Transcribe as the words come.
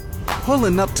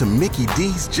Pulling up to Mickey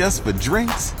D's just for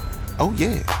drinks? Oh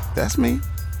yeah, that's me.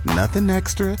 Nothing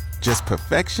extra, just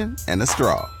perfection and a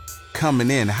straw. Coming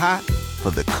in hot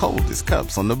for the coldest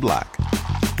cups on the block.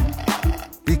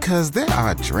 Because there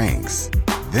are drinks.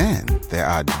 Then there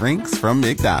are drinks from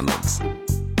McDonald's.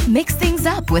 Mix things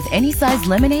up with any size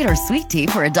lemonade or sweet tea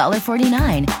for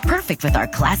 $1.49. Perfect with our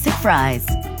classic fries.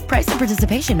 Price and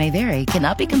participation may vary.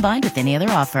 Cannot be combined with any other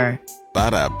offer.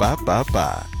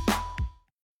 Ba-da-ba-ba-ba.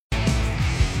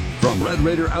 From Red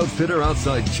Raider Outfitter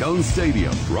outside Jones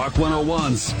Stadium, Rock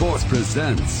 101 Sports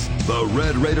presents the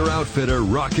Red Raider Outfitter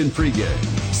Rockin Pregame.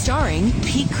 Starring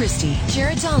Pete Christy,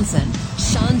 Jarret Johnson,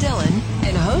 Sean Dillon,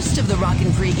 and host of the Rockin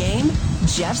Pregame,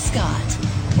 Jeff Scott.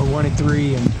 We're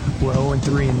 1-3 and we're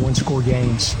 0-3 in one-score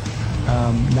games.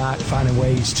 Not finding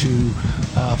ways to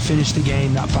finish the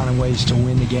game, not finding ways to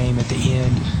win the game at the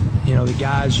end. You know, the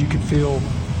guys, you could feel.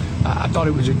 I thought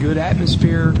it was a good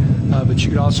atmosphere, but you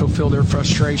could also feel their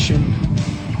frustration.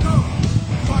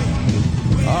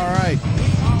 All right.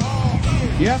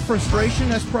 Yeah, frustration,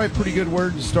 that's probably a pretty good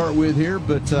word to start with here.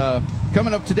 But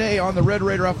coming up today on the Red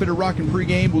Raider Outfitter Rockin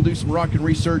Pregame, we'll do some Rockin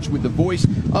Research with the voice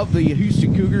of the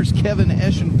Houston Cougars, Kevin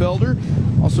Eschenfelder.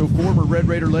 Also former Red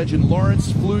Raider legend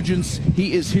Lawrence Flugence.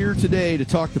 He is here today to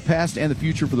talk the past and the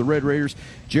future for the Red Raiders.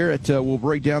 Jarret will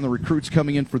break down the recruits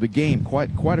coming in for the game.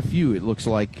 Quite a few, it looks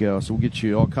like. So we'll get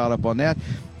you all caught up on that.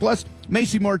 Plus,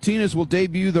 Macy Martinez will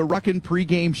debut the Rockin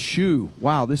Pregame Shoe.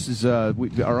 Wow, this is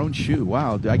our own shoe.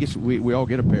 Wow, I guess we all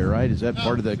get a pair, right? Is that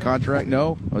part of the contract?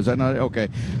 No? Oh, is that not? Okay.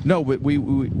 No, but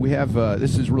we have,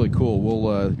 this is really cool.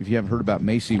 We'll, if you haven't heard about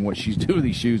Macy and what she's doing with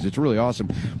these shoes, it's really awesome.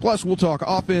 Plus, we'll talk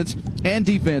offense and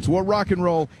defense. We'll rock and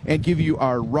roll and give you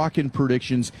our Rockin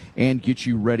Predictions and get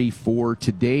you ready for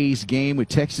today's game with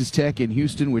Texas Tech in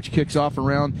Houston, which kicks off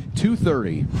around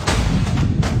 2:30.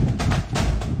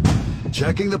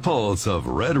 Checking the pulse of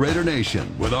Red Raider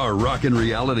Nation with our Rockin'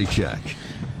 Reality Check.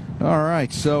 All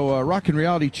right, so Rockin'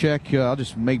 Reality Check. I'll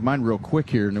just make mine real quick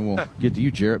here, and then we'll get to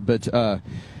you, Jarret. But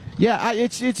yeah,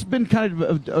 it's been kind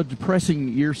of a depressing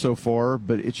year so far.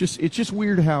 But it's just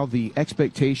weird how the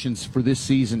expectations for this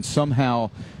season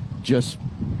somehow just,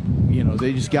 you know,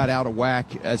 they just got out of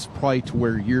whack as probably to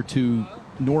where year two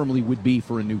normally would be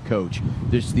for a new coach.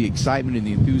 There's the excitement and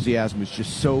the enthusiasm is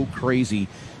just so crazy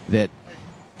that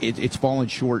it's fallen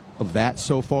short of that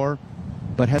so far,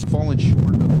 but has fallen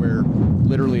short of where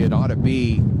literally it ought to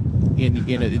be in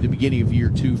the beginning of year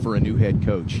two for a new head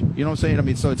coach. You know what I'm saying? I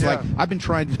mean, so it's like I've been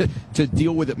trying to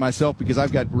deal with it myself because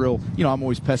I've got real, you know, I'm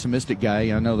always a pessimistic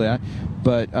guy, I know that,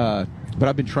 but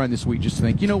I've been trying this week just to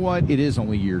think, you know what, it is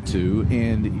only year two,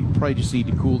 and you probably just need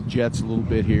to cool the jets a little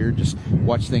bit here, just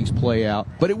watch things play out.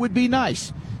 But it would be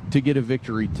nice to get a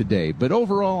victory today. But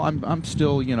overall, I'm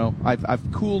still, you know, I've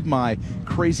cooled my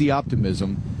crazy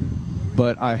optimism,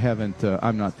 but I haven't.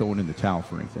 I'm not throwing in the towel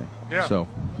for anything. Yeah. So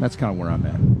that's kind of where I'm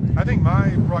at. I think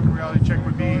my Rockin Reality Check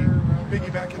would be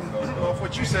piggybacking off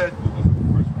what you said.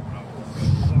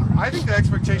 I think the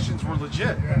expectations were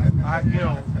legit. You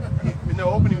know, in the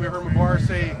opening we heard McGuire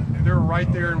say they were right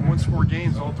there in one-score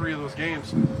games, all three of those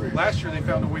games. Last year they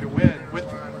found a way to win with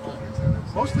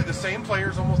mostly the same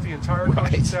players, almost the entire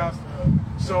coaching staff.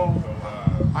 So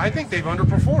I think they've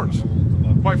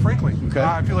underperformed, quite frankly. Okay.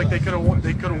 I feel like they could have won.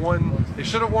 They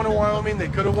should have won in Wyoming. They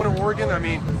could have won in Oregon. I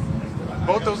mean,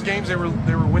 both those games they were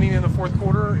winning in the fourth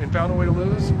quarter and found a way to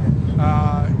lose.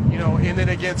 You know, and then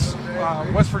against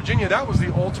West Virginia, that was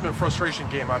the ultimate frustration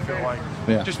game. I feel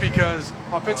like, just because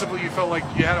offensively you felt like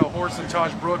you had a horse in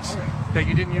Taj Brooks that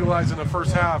you didn't utilize in the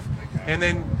first half, and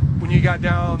then when you got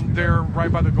down there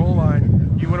right by the goal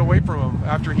line, you went away from him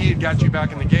after he had got you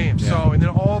back in the game. Yeah. So, and then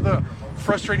all the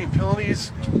frustrating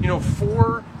penalties, you know,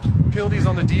 4 penalties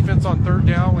on the defense on third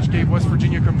down, which gave West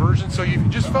Virginia conversion. So you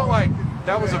just felt like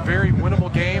that was a very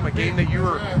winnable game, a game that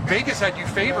Vegas had you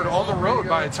favored on the road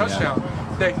by a touchdown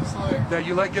that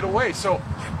you let get away. So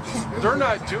they're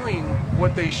not doing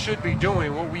what they should be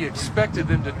doing, what we expected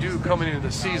them to do coming into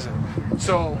the season.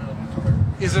 So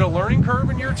is it a learning curve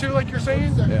in year two, like you're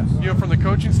saying? Yeah. You know, from the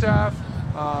coaching staff,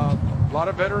 a lot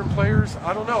of veteran players.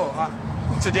 I don't know.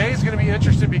 Today is going to be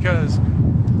interesting because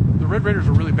the Red Raiders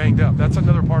are really banged up. That's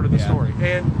another part of the story.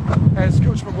 And as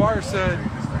Coach McGuire said,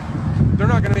 they're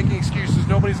not going to make any excuses.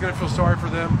 Nobody's going to feel sorry for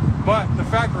them. But the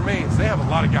fact remains, they have a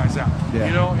lot of guys out,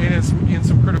 you know, and it's in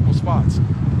some critical spots.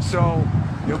 So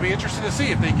it'll be interesting to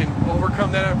see if they can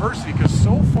overcome that adversity, because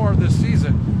so far this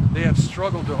season, they have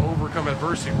struggled to overcome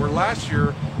adversity, where last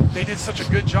year they did such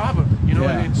a good job of it. You know,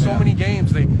 in so many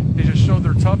games they just showed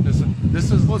their toughness. And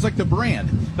this is... Well, it's like the brand.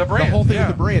 The brand. The whole thing of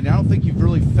the brand. I don't think you've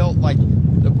really felt like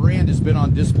the brand has been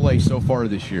on display so far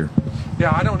this year.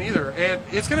 Yeah, I don't either. And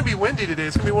it's going to be windy today.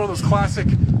 It's going to be one of those classic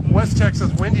West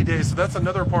Texas windy days. So that's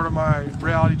another part of my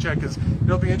reality check. Is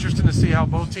it'll be interesting to see how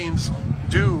both teams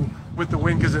do with the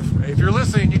wind, because if you're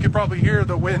listening, you can probably hear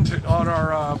the wind on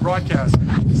our broadcast.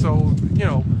 So,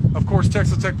 of course,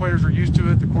 Texas Tech players are used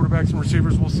to it. The quarterbacks and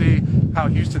receivers, we'll see how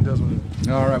Houston does with it.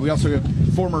 All right. We also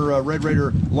have former Red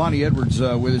Raider Lonnie Edwards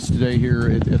with us today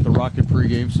here at the Rockin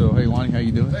Pregame. So, hey, Lonnie, how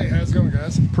you doing? Hey, how's it going,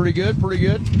 guys? Pretty good, pretty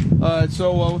good.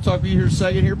 So we'll talk to you here in a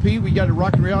second here, Pete. We got a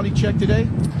Rockin Reality check today.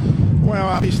 Well,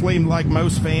 obviously, like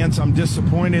most fans, I'm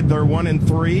disappointed they're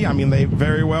 1-3. I mean, they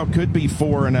very well could be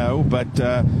 4-0, but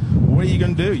what are you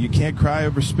going to do? You can't cry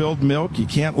over spilled milk. You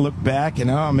can't look back and,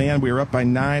 oh, man, we were up by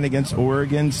 9 against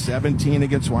Oregon, 17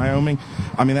 against Wyoming.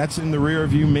 I mean, that's in the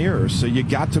rearview mirror, so you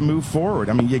got to move forward.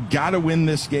 I mean, you got to win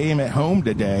this game at home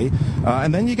today,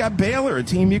 and then you got Baylor, a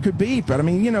team you could beat. But, I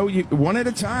mean, you one at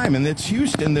a time, and it's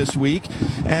Houston this week.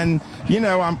 And,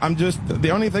 I'm just – the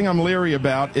only thing I'm leery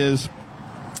about is –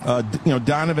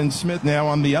 Donovan Smith now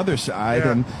on the other side,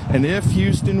 yeah. and if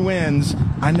Houston wins,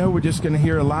 I know we're just going to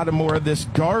hear a lot more of this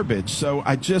garbage. So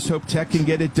I just hope Tech can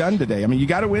get it done today. I mean, you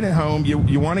got to win at home.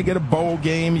 You want to get a bowl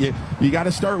game. You got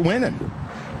to start winning.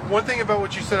 One thing about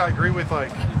what you said, I agree with.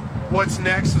 Like, what's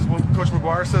next is what Coach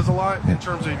McGuire says a lot in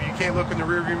terms of you can't look in the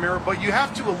rearview mirror, but you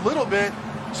have to a little bit.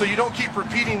 So you don't keep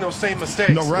repeating those same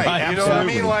mistakes. No, right. You know what I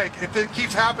mean? Like, if it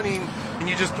keeps happening and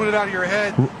you just put it out of your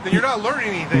head, then you're not learning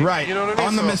anything. Right. You know what I mean?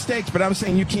 On the mistakes, but I'm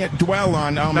saying you can't dwell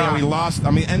on, man, we lost.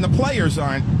 I mean, and the players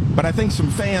aren't, but I think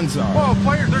some fans are. Well,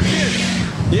 players, they're kids.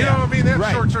 You know what I mean? They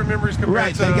have short-term memories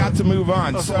compared to... Right, they got to move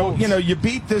on. So, olds. You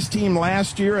beat this team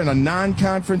last year in a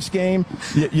non-conference game.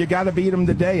 You got to beat them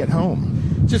today at home.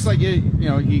 Just like,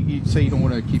 you say you don't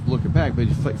want to keep looking back, but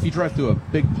if you drive through a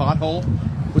big pothole,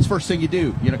 what's the first thing you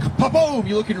do? Boom!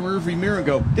 You look in the rearview mirror and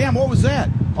go, damn, what was that?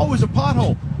 Oh, it was a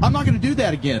pothole. I'm not going to do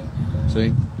that again.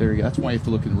 See, there you go. That's why you have to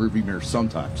look in the rearview mirror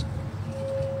sometimes.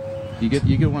 You get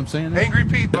what I'm saying? Angry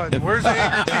Pete button. Where's the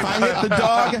Angry Pete? If I hit the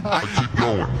dog, I keep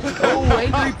going. Oh,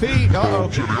 Angry Pete.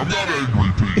 Uh-oh. I'm not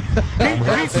angry, Pete.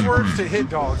 Pete swerves to hit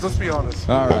dogs. Let's be honest.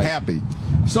 All right. I'm happy.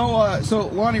 So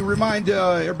Lonnie, remind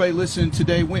everybody listening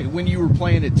today when you were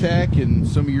playing at Tech and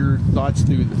some of your thoughts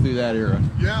through that era.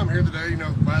 Yeah, I'm here today.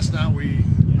 Last night we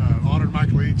honored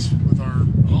Mike Leach with our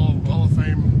Hall of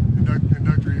Fame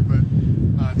inductee, but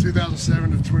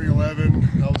 2007 to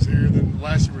 2011, I was here. Then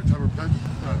last year with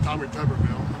Tommy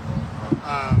Tuberville.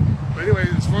 But anyway,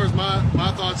 as far as my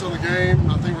thoughts on the game,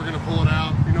 I think we're going to pull it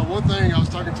out. One thing, I was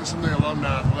talking to some of the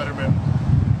alumni at Letterman.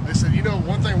 They said,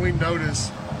 one thing we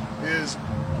noticed is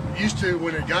used to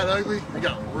when it got ugly, it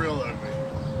got real ugly.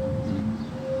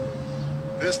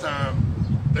 This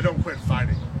time, they don't quit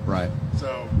fighting. Right.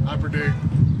 So I predict,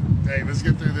 hey, let's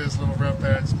get through this little rough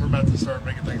patch. We're about to start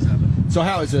making things happen. So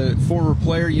how, as a former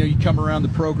player, you come around the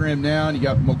program now, and you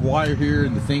got McGuire here,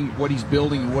 and what he's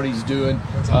building and what he's doing.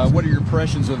 Awesome. What are your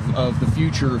impressions of the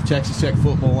future of Texas Tech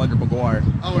football under McGuire?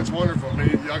 Oh, it's wonderful. I mean,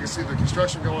 y'all can see the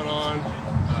construction going on.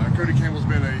 Cody Campbell's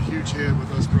been a huge hit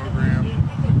with this program.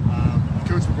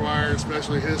 Coach McGuire,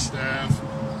 especially his staff.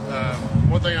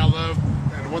 One thing I love,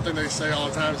 and one thing they say all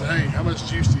the time is, hey, how much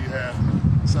juice do you have?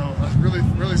 So I'm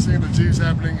really seeing the juice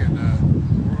happening,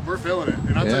 and we're feeling it.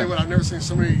 And I'll tell you what, I've never seen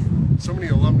so many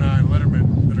alumni and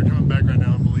Letterman that are coming back right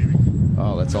now and believing.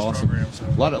 Oh, that's awesome. Program, so.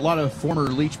 A lot of former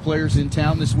Leach players in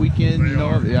town this weekend.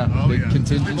 Big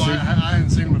contingency. I hadn't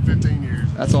seen them in 15 years.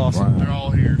 That's awesome. They're all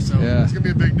here, so it's going to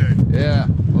be a big day. Yeah,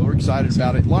 well, we're excited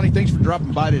about it. Lonnie, thanks for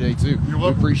dropping by today, too. You're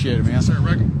welcome. We appreciate it, man. Yes, sir,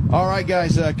 Rockin. All right,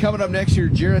 guys, coming up next year,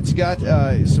 Jarrett's got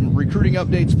some recruiting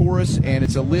updates for us, and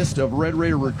it's a list of Red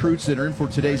Raider recruits that are in for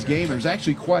today's game. There's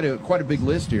actually quite a big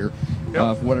list here,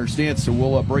 from what I understand, so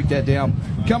we'll break that down.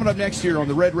 Coming up next year on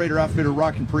the Red Raider Outfitter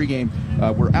Rockin Pregame,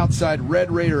 we're outside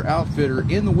Red Raider Outfitter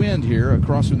in the wind here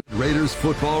across from the Raiders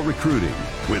football recruiting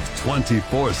with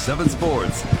 24/7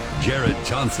 Sports, Jarret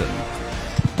Johnson.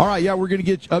 All right, we're going to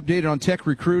get updated on Tech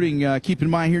recruiting. Keep in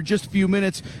mind here, just a few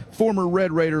minutes, former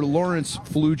Red Raider Lawrence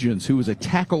Flugence, who was a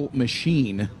tackle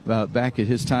machine back at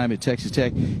his time at Texas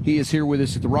Tech. He is here with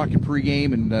us at the Rockin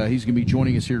Pregame, and he's going to be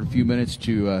joining us here in a few minutes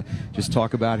to just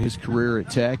talk about his career at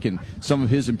Tech and some of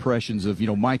his impressions of,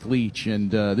 Mike Leach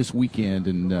and this weekend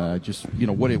and just,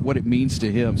 what it means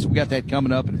to him. So we got that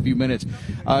coming up in a few minutes.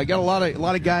 Got a lot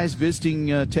of guys visiting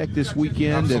Tech this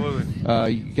weekend. Absolutely.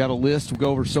 And you got a list. We'll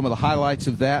go over some of the highlights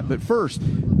of that. But first,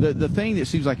 the thing that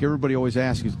seems like everybody always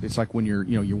asks is, it's like when you're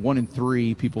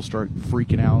 1-3, people start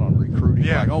freaking out on recruiting.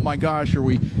 Yeah. Like, oh my gosh, are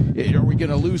we going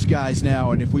to lose guys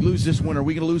now? And if we lose this one, are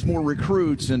we going to lose more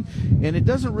recruits? And it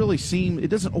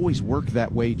doesn't always work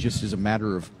that way, just as a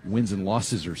matter of wins and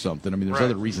losses or something. I mean, there's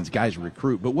other reasons guys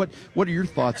recruit. But what are your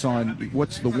thoughts on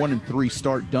what's the 1-3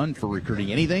 start done for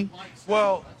recruiting? Anything?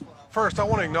 Well, first, I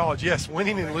want to acknowledge, yes,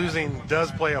 winning and losing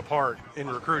does play a part in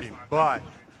recruiting. But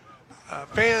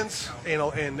fans, and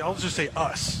I'll just say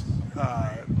us,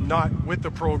 not with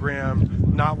the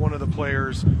program, not one of the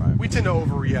players, we tend to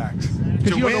overreact.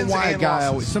 Because you don't know why a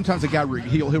guy sometimes he'll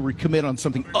recommit on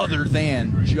something other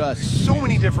than just so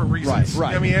many different reasons.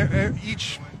 Right. I mean,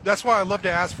 that's why I love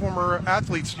to ask former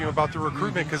athletes, about the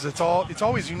recruitment, because it's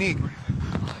always unique.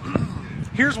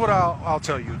 Here's what I'll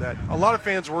tell you, that a lot of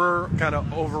fans were kind of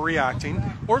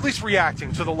overreacting, or at least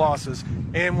reacting to the losses.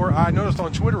 And I noticed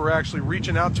on Twitter, we're actually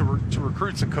reaching out to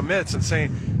recruits and commits and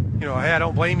saying, hey, I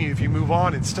don't blame you if you move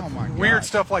on, and weird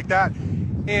stuff like that.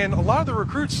 And a lot of the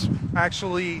recruits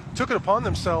actually took it upon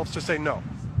themselves to say, no,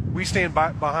 we stand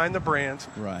behind the brand.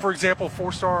 Right. For example,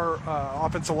 4-star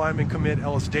offensive lineman commit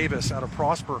Ellis Davis out of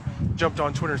Prosper jumped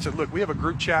on Twitter and said, look, we have a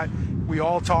group chat. We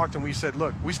all talked and we said,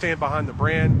 look, we stand behind the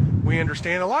brand. We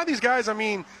understand. A lot of these guys, I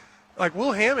mean, like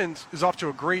Will Hammond is off to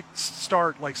a great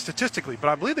start, like statistically, but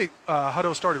I believe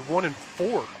Hutto started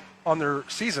 1-4 on their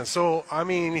season. So, I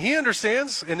mean, he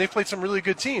understands, and they've played some really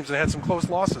good teams and had some close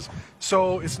losses.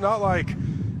 So it's not like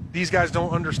these guys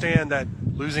don't understand that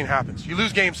losing happens. You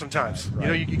lose games sometimes.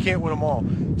 Right. You can't win them all.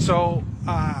 So,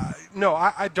 no,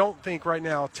 I don't think right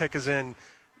now Tech is in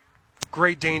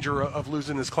great danger of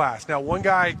losing this class. Now, one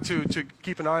guy to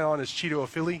keep an eye on is Cheeto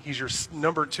Afili. He's your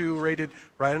number 2 rated,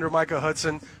 right under Micah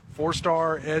Hudson,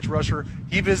 4-star edge rusher.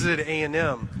 He visited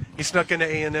A&M. He snuck into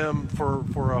A&M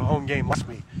for a home game last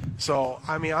week. So,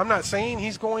 I mean, I'm not saying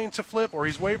he's going to flip or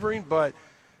he's wavering, but,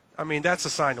 I mean, that's a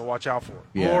sign to watch out for.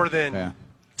 More than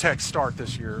Tech's start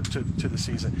this year to the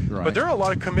season. Right. But there are a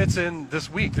lot of commits in this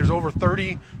week. There's over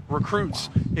 30 recruits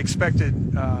expected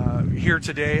here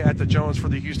today at the Jones for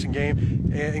the Houston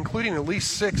game, including at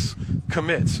least 6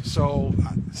 commits. So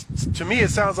to me, it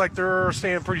sounds like they're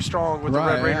staying pretty strong with the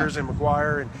Red Raiders and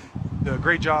McGuire, and the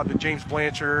great job that James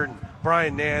Blanchard and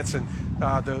Brian Nance and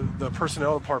the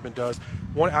personnel department does.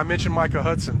 I mentioned Micah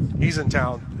Hudson. He's in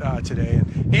town today.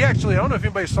 And he actually, I don't know if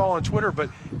anybody saw on Twitter, but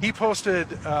he posted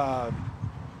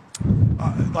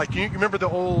like, you remember the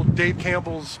old Dave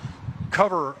Campbell's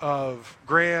cover of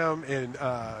Graham and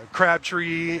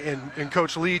Crabtree and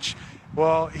Coach Leach?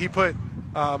 Well, he put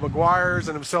McGuire's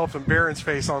and himself and Barron's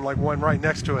face on like one right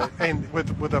next to it, and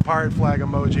with a pirate flag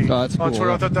emoji on cool,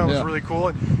 Twitter. I thought that was really cool.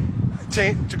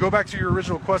 And to go back to your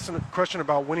original question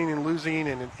about winning and losing,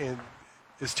 and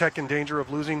is Tech in danger of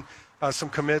losing some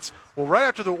commits? Well, right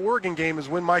after the Oregon game is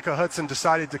when Micah Hudson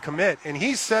decided to commit, and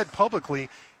he said publicly,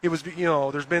 it was,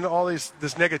 there's been all this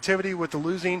negativity with the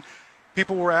losing.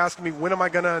 People were asking me, when am I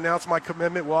going to announce my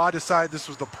commitment? Well, I decided this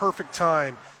was the perfect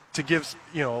time to give,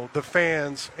 the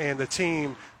fans and the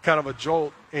team kind of a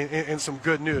jolt and some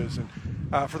good news. And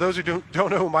for those who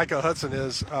don't know who Micah Hudson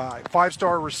is,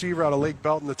 5-star receiver out of Lake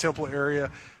Belton, the Temple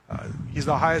area. He's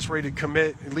the highest rated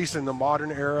commit, at least in the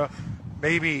modern era,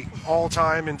 maybe all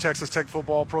time in Texas Tech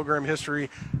football program history.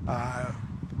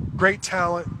 Great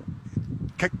talent.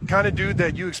 Kind of dude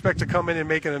that you expect to come in and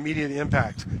make an immediate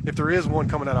impact if there is one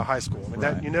coming out of high school. I mean,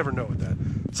 that you never know with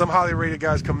that. Some highly rated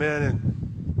guys come in and,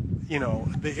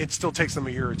 it still takes them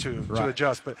a year or two to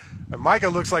adjust. But Micah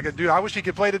looks like a dude. I wish he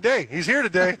could play today. He's here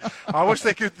today. I wish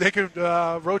they could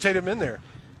rotate him in there.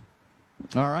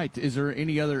 All right. Is there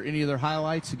any other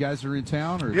highlights? You guys are in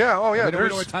town? Or? Yeah. Oh, yeah. We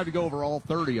don't have time to go over all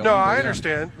 30 of them. No, I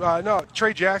understand. No,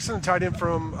 Trey Jackson, tight end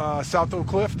from South Oak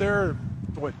Cliff there.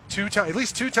 At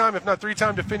least 2-time, if not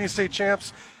 3-time defending state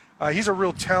champs. He's a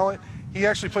real talent. He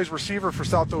actually plays receiver for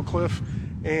South Oak Cliff,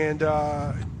 and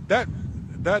that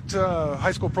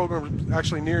high school program is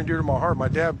actually near and dear to my heart. My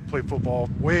dad played football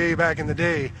way back in the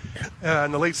day,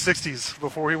 in the late 60s,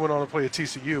 before he went on to play at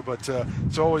TCU. But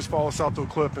so always follow South Oak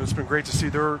Cliff, and it's been great to see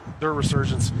their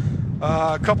resurgence.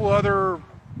 A couple other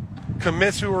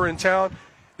commits who are in town.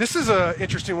 This is an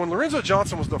interesting one. Lorenzo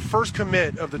Johnson was the first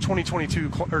commit of the 2022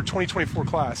 or 2024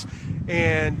 class,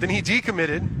 and then he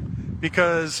decommitted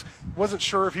because wasn't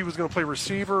sure if he was going to play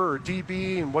receiver or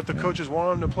DB and what the coaches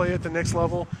wanted him to play at the next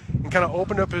level, and kind of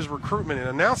opened up his recruitment and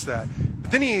announced that. But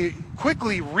then he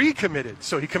quickly recommitted.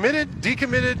 So he committed,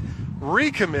 decommitted,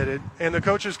 recommitted, and the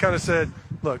coaches kind of said,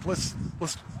 "Look, let's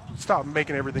stop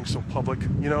making everything so public.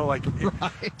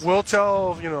 We'll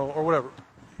tell, or whatever."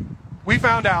 We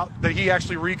found out that he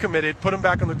actually recommitted, put him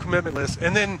back on the commitment list,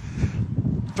 and then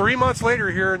 3 months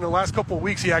later here in the last couple of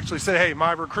weeks, he actually said, hey,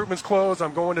 my recruitment's closed.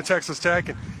 I'm going to Texas Tech.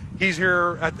 And he's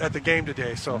here at the game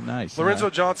today. So nice. Lorenzo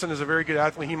Johnson is a very good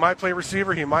athlete. He might play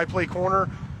receiver. He might play corner.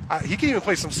 He can even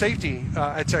play some safety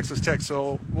at Texas Tech.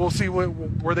 So we'll see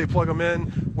where they plug him in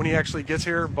when he actually gets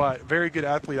here. But very good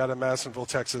athlete out of Madisonville,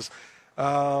 Texas. You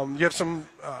have some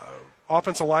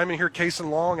offensive lineman here, Kason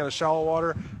Long out of Shallow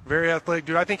Water. Very athletic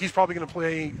dude. I think he's probably going to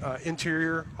play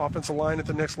interior offensive line at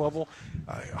the next level.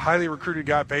 Highly recruited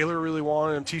guy. Baylor really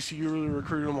wanted him. TCU really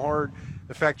recruited him hard.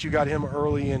 The fact you got him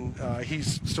early and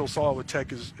he's still solid with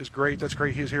Tech is great. That's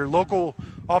great he's here. Local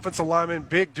offensive lineman,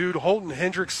 big dude, Holton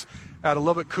Hendricks out of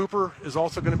Lubbock Cooper is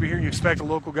also going to be here. You expect a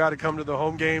local guy to come to the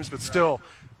home games, but still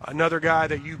another guy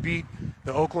that you beat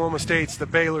the Oklahoma States, the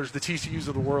Baylors, the TCUs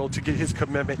of the world to get his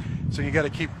commitment. So you got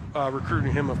to keep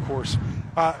recruiting him, of course.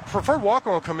 Preferred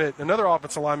walk-on commit, another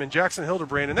offensive lineman, Jackson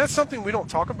Hildebrand, and that's something we don't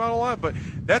talk about a lot, but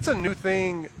that's a new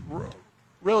thing,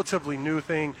 relatively new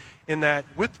thing, in that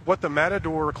with what the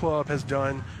Matador Club has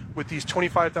done with these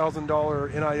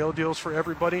 $25,000 NIL deals for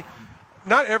everybody,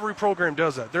 not every program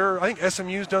does that. I think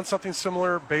SMU's done something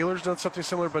similar, Baylor's done something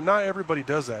similar, but not everybody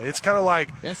does that. It's kind of like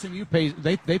SMU pays.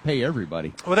 They pay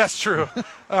everybody. Well, that's true.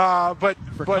 But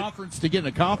conference to get in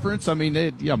a conference, I mean,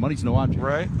 money's no object.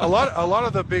 Right. A lot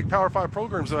of the big Power 5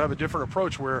 programs though have a different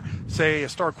approach where, say, a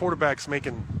star quarterback's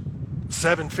making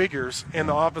 7 figures and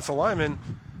the offensive linemen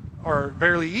are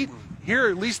barely eating. Here,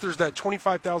 at least there's that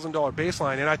 $25,000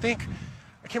 baseline, and I can't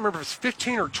remember if it's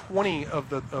 15 or 20 of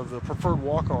the preferred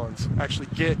walk-ons actually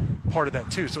get part of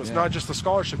that too. So it's not just the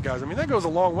scholarship guys. I mean, that goes a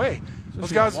long way.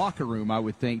 Those guys, locker room, I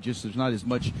would think, just there's not as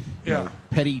much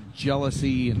petty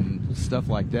jealousy and stuff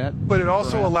like that. But it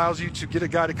also allows you to get a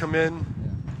guy to come in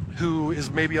who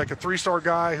is maybe like a 3-star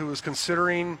guy who is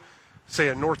considering, say,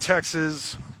 a North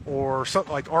Texas or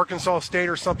something like Arkansas State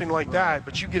or something like that,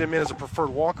 but you get him in as a preferred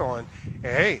walk-on, and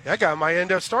hey, that guy might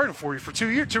end up starting for you for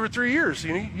 2 or 3 years.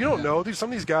 You don't know. Some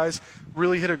of these guys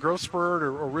really hit a growth spurt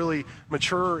or really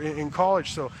mature in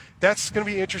college, so that's going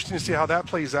to be interesting to see how that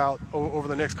plays out over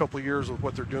the next couple of years with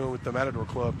what they're doing with the Matador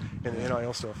Club and the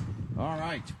NIL stuff. All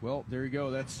right. Well, there you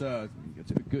go. That's a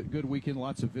good weekend.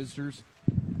 Lots of visitors.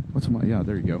 What's my? Yeah,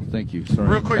 there you go. Thank you. Sorry.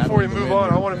 Real quick before we move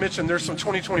on, I want to mention there's some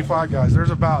 2025 guys.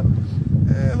 There's about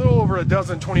a little over a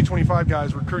dozen 2025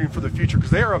 guys recruiting for the future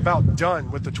because they are about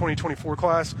done with the 2024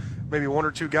 class. Maybe 1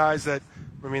 or 2 guys that,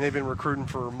 I mean, they've been recruiting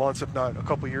for months, if not a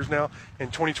couple of years now.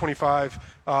 And 2025,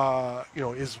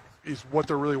 is what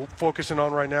they're really focusing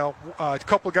on right now. A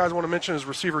couple of guys I want to mention is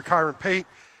receiver Kyron Pate.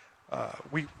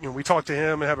 We talked to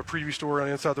him and have a preview story on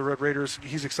Inside the Red Raiders.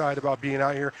 He's excited about being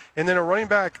out here. And then a running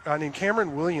back named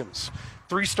Cameron Williams,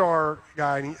 3-star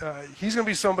guy. And he's going to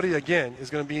be somebody, again, is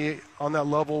going to be on that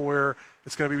level where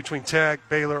it's going to be between Tech,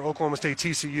 Baylor, Oklahoma State,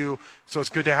 TCU. So it's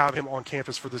good to have him on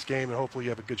campus for this game, and hopefully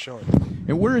you have a good showing.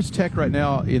 And where is Tech right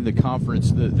now in the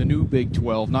conference, the new Big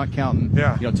 12, not counting,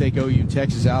 take OU and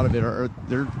Texas out of it?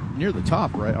 They're near the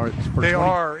top, right? They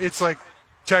are. It's like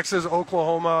Texas,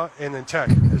 Oklahoma, and then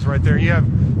Tech is right there. You have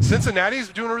Cincinnati's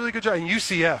doing a really good job, and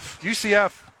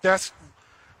UCF,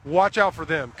 watch out for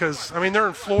them because, I mean, they're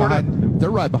in Florida.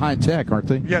 They're right behind Tech, aren't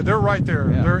they? Yeah, they're right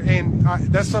there. Yeah.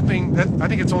 That's something that I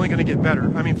think it's only going to get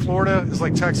better. I mean, Florida is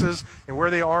like Texas, and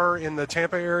where they are in the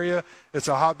Tampa area, it's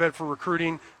a hotbed for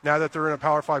recruiting. Now that they're in a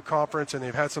Power 5 conference and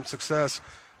they've had some success,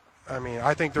 I mean,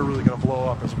 I think they're really going to blow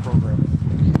up as a program.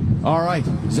 All right.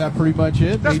 Is that pretty much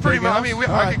it? That's pretty much. I mean,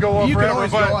 I could go on forever,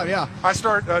 but I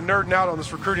start nerding out on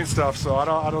this recruiting stuff, so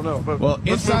I don't know. But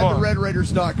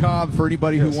InsideTheRedRaiders.com for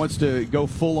anybody who wants to go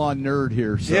full-on nerd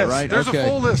here. So, yes, right? There's a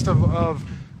full list of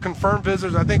confirmed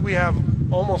visitors. I think we have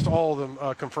almost all of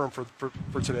them confirmed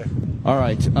for today. All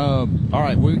right.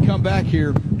 When we come back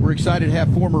here, we're excited to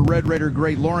have former Red Raider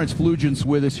great Lawrence Flugence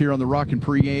with us here on the Rockin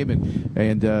Pregame,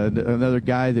 and another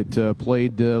guy that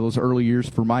played those early years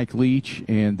for Mike Leach,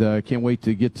 and can't wait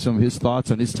to get some of his thoughts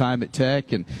on his time at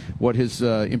Tech and what his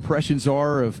impressions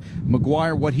are of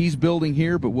McGuire, what he's building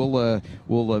here. But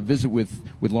we'll visit with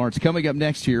Lawrence coming up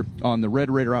next here on the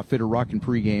Red Raider Outfitter Rockin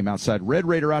Pregame outside Red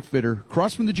Raider Outfitter,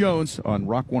 across from the Jones on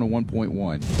Rock 101.1.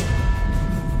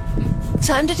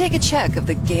 Time to take a check of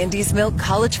the Gandy's Milk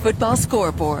College Football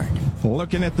Scoreboard.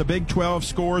 Looking at the Big 12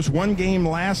 scores, one game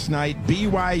last night,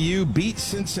 BYU beat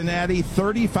Cincinnati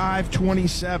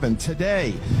 35-27.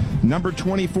 Today, number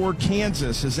 24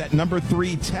 Kansas is at number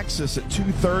 3 Texas at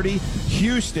 2:30.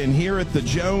 Houston here at the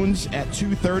Jones at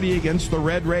 2:30 against the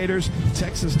Red Raiders.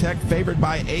 Texas Tech favored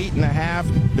by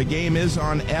 8.5. The game is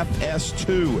on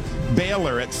FS2.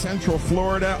 Baylor at Central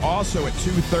Florida also at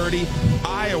 2:30.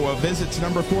 Iowa visits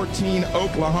number 14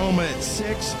 Oklahoma at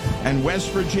 6. And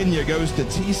West Virginia goes to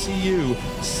TCU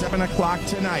LSU, 7 o'clock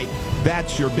tonight.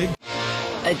 That's your big...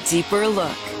 A deeper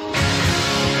look.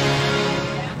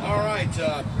 All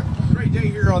right, great day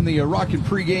here on the Rockin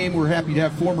Pregame. We're happy to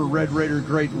have former Red Raider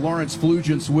great Lawrence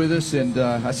Flugence with us, and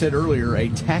I said earlier, a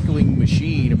tackling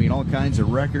machine. I mean, all kinds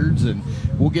of records, and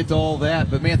we'll get to all that.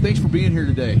 But, man, thanks for being here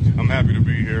today. I'm happy to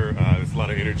be here. There's a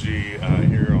lot of energy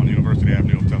here on University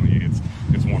Avenue. I'm telling you,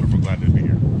 it's wonderful. Glad to be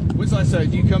here. When's the last time?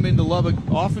 Do you come into Lubbock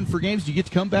often for games? Do you get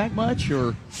to come back much?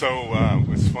 Or So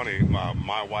it's funny.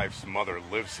 My wife's mother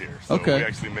lives here, so Okay. we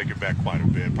actually make it back quite a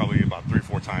bit, probably about 3 or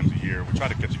 4 times a year. We try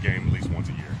to catch a game at least once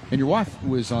a year. And your wife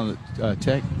was on the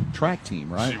track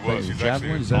team, right? She was. She's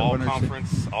javelin? actually Is that an what I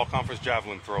understand? all-conference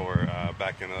javelin thrower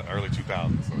back in the early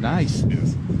 2000s. So Nice.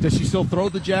 Yes. Does she still throw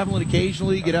the javelin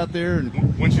occasionally? Get out there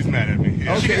and When she's mad at me.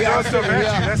 Yeah. She can throw stuff at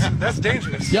Yeah. you. That's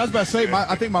dangerous. Yeah, I was about to say,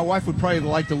 I think my wife would probably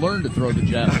like to learn to throw the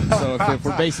javelin. So if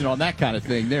we're basing it on that kind of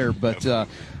thing there, but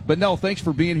no, thanks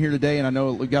for being here today. And I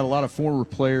know we've got a lot of former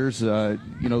players, they're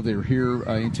here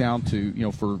in town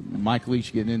to, for Mike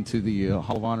Leach getting into the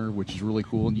Hall of Honor, which is really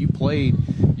cool. And you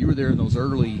were there in those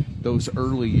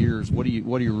early years. What do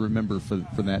you remember from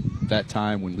that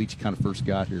time when Leach kind of first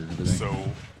got here and everything? So,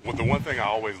 the one thing I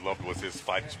always loved was his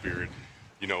fighting spirit.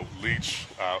 Leach,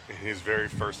 in his very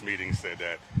first meeting, said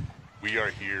that we are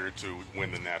here to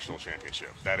win the national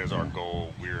championship. That is our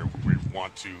goal. We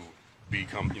want to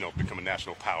become a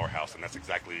national powerhouse, and that's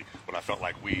exactly what I felt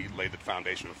like we laid the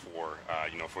foundation for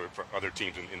other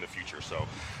teams in the future. So,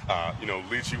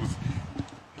 Leach,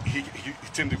 he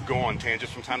tended to go on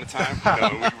tangents from time to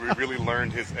time. We really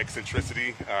learned his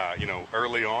eccentricity,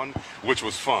 early on, which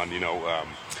was fun.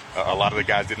 A lot of the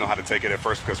guys didn't know how to take it at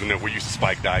first because we used to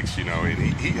spike dikes, and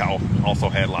he also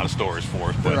had a lot of stories for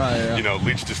us. But, right, yeah.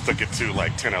 Leach just took it to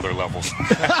like 10 other levels.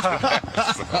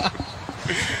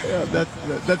 Yeah,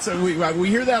 that's we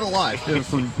hear that a lot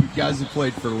from guys who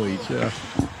played for Leach. Yeah.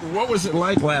 What was it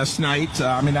like last night?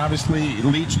 Obviously,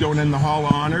 Leach going in the Hall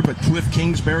of Honor, but Cliff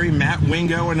Kingsbury, Matt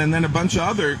Wingo, and then a bunch of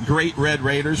other great Red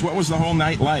Raiders. What was the whole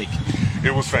night like?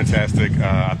 It was fantastic.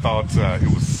 I thought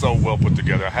it was so well put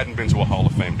together. I hadn't been to a Hall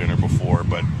of Fame dinner before,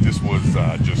 but this was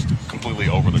just completely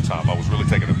over the top. I was really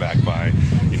taken aback by,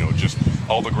 just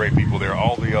all the great people there,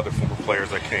 all the other former players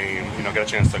that came. Got a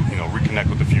chance to, reconnect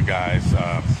with a few guys.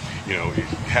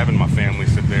 Having my family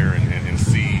sit there and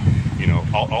see,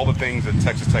 all the things that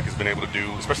Texas Tech has been able to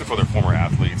do, especially for their former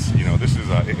athletes. This is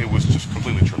it was just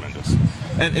completely tremendous.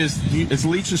 And is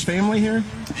Leach's family here?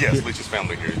 Yes, Leach's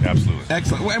family here, absolutely.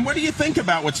 Excellent. And what do you think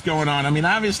about what's going on? I mean,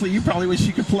 obviously, you probably wish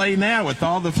you could play now with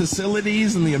all the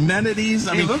facilities and the amenities.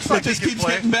 I mean, looks like it just he keeps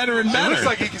play. getting better and It better. looks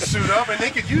like he can suit up, and they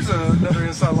could use another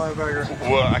inside linebacker.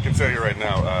 Well, I can tell you right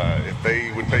now, if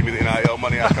they would pay me the NIL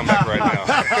money, I'd come back right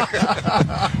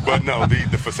now. But no,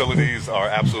 the facilities are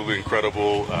absolutely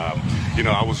incredible.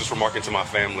 I was just remarking to my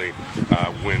family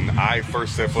when I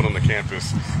first set foot on the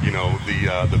campus,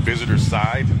 the visitor's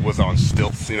side was on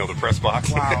stilts, the press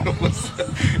box. Wow.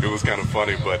 It was kind of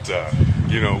funny, but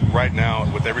right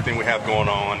now with everything we have going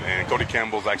on, and Cody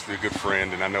Campbell's actually a good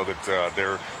friend, and I know that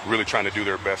they're really trying to do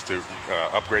their best to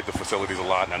upgrade the facilities a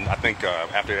lot, and I think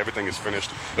after everything is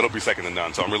finished, it'll be second to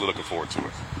none, so I'm really looking forward to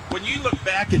it. When you look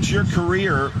back at your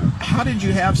career, how did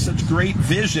you have such great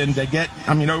vision to get,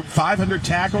 500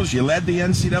 tackles? You led the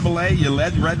NCAA. You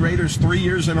led Red Raiders 3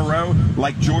 years in a row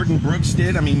like Jordan Brooks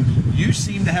did. You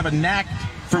seem to have a knack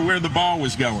for where the ball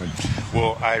was going.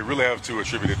 Well, I really have to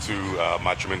attribute it to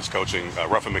my tremendous coaching.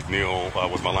 Ruffin McNeil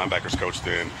was my linebackers coach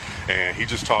then, and he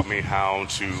just taught me how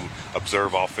to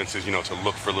observe offenses, to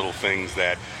look for little things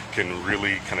that can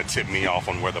really kind of tip me off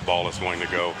on where the ball is going to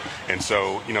go. And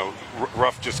so,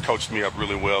 Ruff just coached me up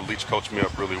really well. Leach coached me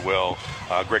up really well.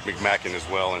 Greg McMackin as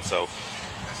well. And so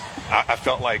I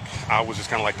felt like I was just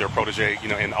kind of like their protege,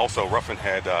 and also Ruffin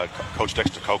had Coach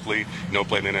Dexter Coakley,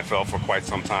 played in the NFL for quite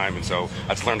some time. And so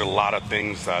I just learned a lot of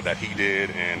things that he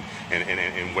did and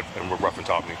what Ruffin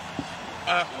taught me.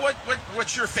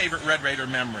 What's your favorite Red Raider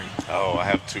memory? Oh, I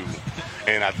have two.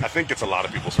 And I think it's a lot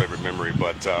of people's favorite memory,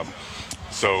 but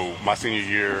so my senior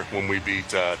year when we beat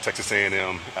Texas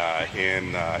A&M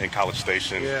in College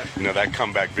Station, that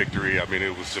comeback victory,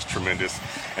 it was just tremendous.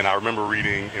 And I remember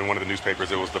reading in one of the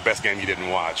newspapers it was the best game you didn't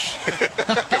watch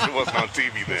because it wasn't on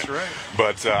TV then. That's right.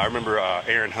 But I remember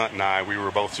Aaron Hunt and I, we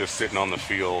were both just sitting on the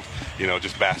field,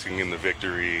 just basking in the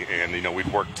victory. And,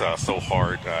 we'd worked so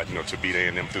hard, to beat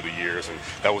A&M through the years. And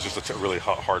that was just a really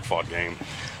hard-fought game.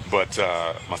 But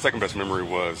my second best memory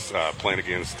was playing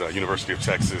against University of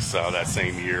Texas that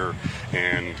same year.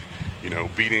 And,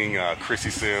 beating Chrissy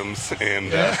Sims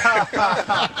and and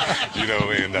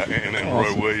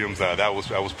Roy Williams. That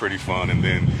was pretty fun. And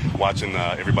then watching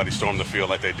everybody storm the field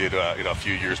like they did a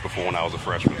few years before when I was a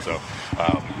freshman. So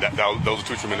those are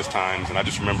two tremendous times. And I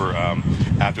just remember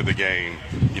after the game,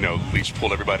 Leach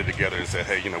pulled everybody together and said,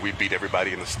 "Hey, we beat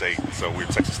everybody in the state, so we're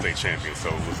Texas State champions." So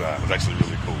it was actually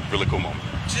really cool moment.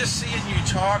 Just seeing you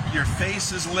talk, your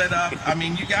face is lit up. I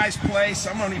mean, you guys play.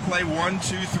 Some only play 1,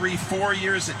 2, 3, 4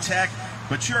 years at Tech,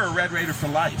 but you're a Red Raider for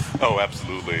life. Oh,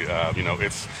 absolutely.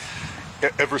 It's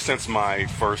ever since my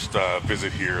first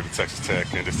visit here to Texas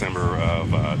Tech in December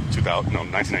of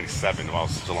 1997. Well, it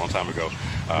was a long time ago.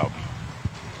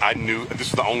 I knew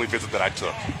this was the only visit that I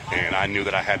took, and I knew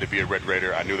that I had to be a Red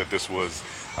Raider. I knew that this was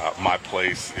my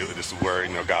place. This is where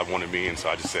God wanted me, and so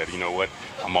I just said, you know what,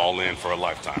 I'm all in for a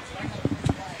lifetime.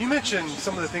 You mentioned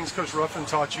some of the things Coach Ruffin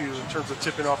taught you in terms of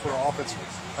tipping off what an offense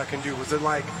can do. Was it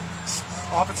like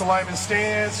offensive lineman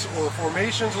stance or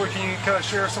formations? Where can you kind of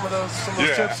share some of those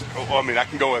tips? Well, I mean, I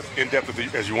can go as in depth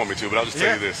as you want me to, but I'll just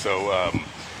tell you this. So.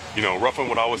 Ruffin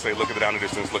would always say, look at the down and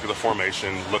distance, look at the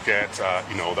formation, look at,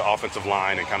 the offensive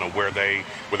line and kind of where they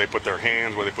put their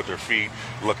hands, where they put their feet,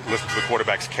 listen to the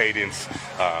quarterback's cadence,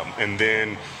 and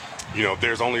then,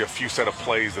 there's only a few set of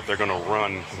plays that they're going to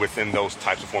run within those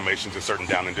types of formations in certain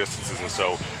down and distances. And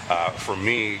so for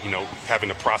me, having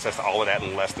to process all of that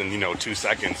in less than, 2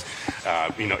 seconds,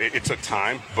 it took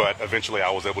time, but eventually I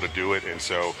was able to do it. And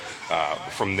so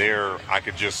from there, I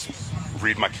could just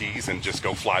read my keys and just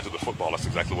go fly to the football. That's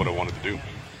exactly what I wanted to do.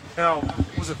 Now,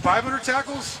 was it 500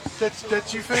 tackles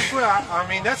that you finished with? I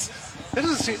mean, that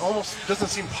doesn't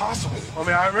seem possible. I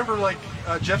mean, I remember like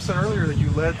Jeff said earlier that you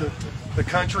led the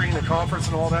country and the conference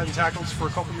and all that in tackles for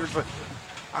a couple years, but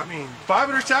I mean,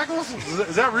 500 tackles?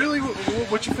 Is that really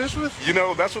what you finished with?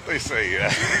 That's what they say.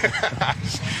 I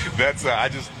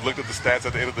just looked at the stats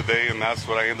at the end of the day, and that's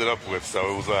what I ended up with.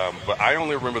 So it was, but I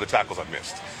only remember the tackles I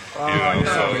missed. We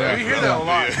hear that a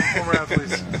lot from former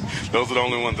athletes. Those are the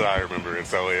only ones that I remember. And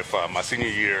so if my senior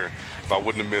year, if I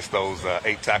wouldn't have missed those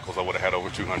 8 tackles, I would have had over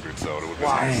 200. So it would be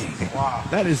nice. Wow.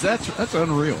 That's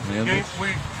unreal, man. We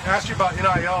asked you about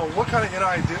NIL. What kind of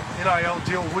NIL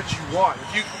deal would you want?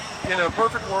 If you, in a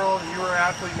perfect world, and you were an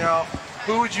athlete now,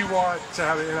 who would you want to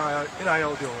have an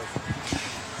NIL deal with?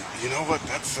 You know what?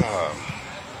 That's a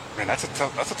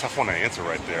tough one to answer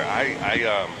right there.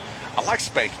 I like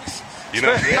Spankies. There you go.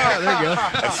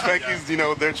 And Spankies,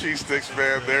 their cheese sticks,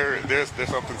 man. They're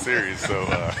something serious. So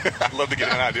I'd love to get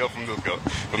an idea from those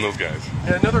guys.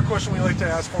 And another question we like to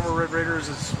ask former Red Raiders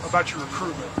is about your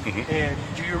recruitment. Mm-hmm. And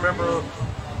do you remember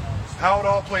how it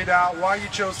all played out, why you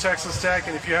chose Texas Tech,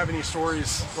 and if you have any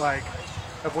stories like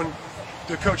of when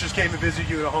the coaches came to visit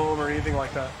you at home or anything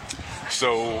like that?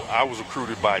 So I was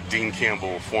recruited by Dean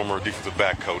Campbell, former defensive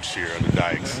back coach here at the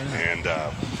Dykes, and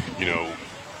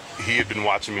he had been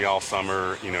watching me all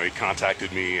summer. He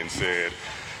contacted me and said,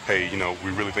 hey,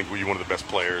 we really think you're one of the best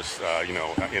players,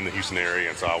 in the Houston area.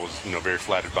 And so I was, very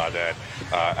flattered by that.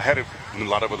 I had a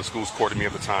lot of other schools courted me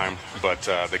at the time, but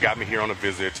they got me here on a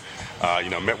visit.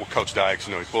 Met with Coach Dykes.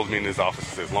 He pulled me in his office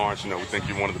and says, Lawrence, we think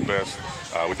you're one of the best.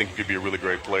 We think you could be a really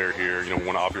great player here. We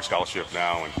want to offer your scholarship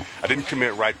now. And I didn't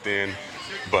commit right then,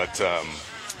 but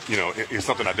it's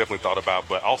something I definitely thought about.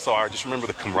 But also, I just remember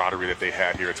the camaraderie that they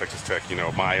had here at Texas Tech.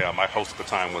 My host at the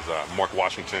time was Mark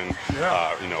Washington,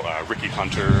 Ricky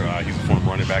Hunter. He's a former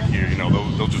running back here.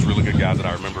 Those just really good guys that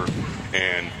I remember.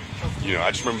 And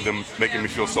I just remember them making me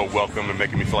feel so welcome and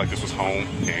making me feel like this was home.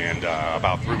 And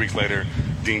about 3 weeks later,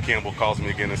 Dean Campbell calls me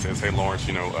again and says, hey, Lawrence,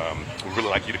 we'd really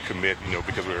like you to commit,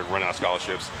 because we're running out of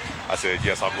scholarships. I said,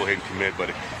 yes, I'll go ahead and commit. But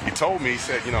he told me, he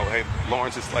said, hey,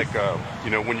 Lawrence, it's like,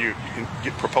 when you can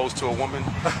get proposed to a woman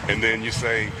and then you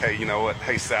say, hey, you know what?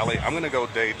 Hey, Sally, I'm going to go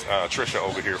date Trisha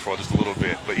over here for just a little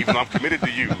bit. But even though I'm committed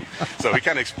to you. So he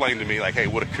kind of explained to me, like, hey,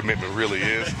 what a commitment really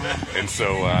is. And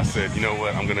so I said, you know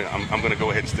what? I'm going to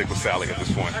go ahead and stick with Sally at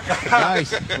this point.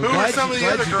 Nice. Who are some of the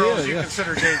other girls you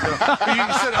consider dating?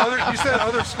 You said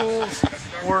other schools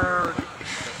were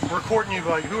courting you.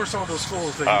 Like, who are some of those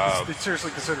schools that you seriously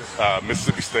consider?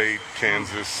 Mississippi State,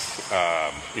 Kansas.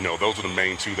 Those were the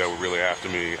main two that were really after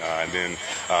me. And then,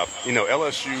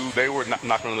 LSU, they were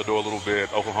knocking on the door a little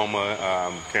bit.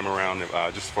 Oklahoma came around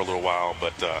just for a little while.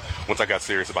 But once I got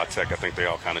serious about Tech, I think they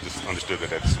all kind of just understood that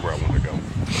that's where I wanted to go.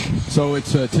 So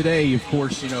it's today, of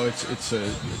course, it's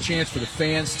a chance for the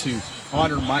fans to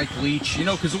honor Mike Leach,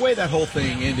 because the way that whole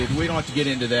thing ended, we don't have to get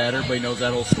into that. Everybody knows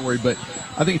that whole story, but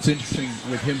I think it's interesting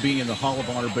with him being in the Hall of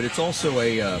Honor, but it's also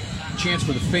a chance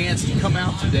for the fans to come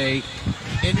out today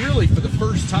and really for the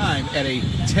first time at a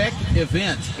Tech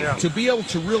event, to be able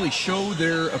to really show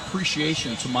their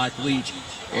appreciation to Mike Leach.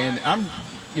 And I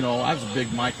was a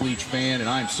big Mike Leach fan, and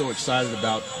I'm so excited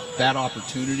about that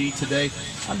opportunity today.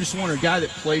 I'm just wondering, a guy that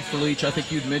played for Leach, I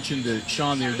think you'd mentioned to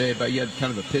Sean the other day about you had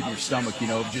kind of a pit in your stomach,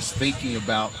 just thinking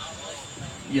about,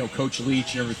 Coach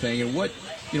Leach and everything. And what,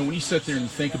 when you sit there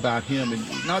and think about him, and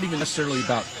not even necessarily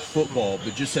about football,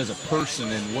 but just as a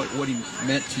person and what he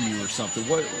meant to you or something,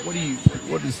 when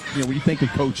you think of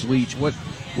Coach Leach, what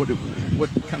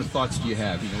kind of thoughts do you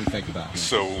have, when you think about him?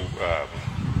 So,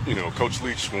 Coach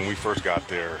Leach, when we first got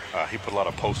there, he put a lot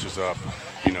of posters up,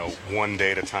 one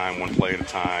day at a time, one play at a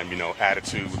time,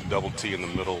 attitude with the double T in the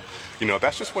middle.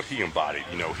 That's just what he embodied.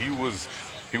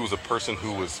 He was a person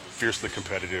who was fiercely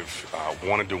competitive,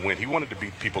 wanted to win. He wanted to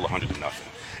beat people 100-0.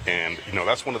 And,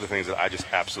 that's one of the things that I just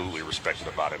absolutely respected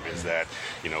about him is that,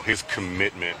 his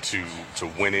commitment to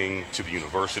winning, to the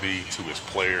university, to his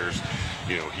players,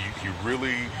 he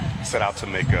really set out to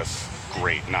make us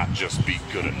great, not just be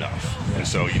good enough. And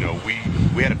so,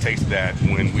 we had a taste of that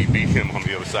when we beat him on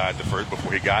the other side before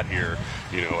he got here,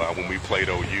 when we played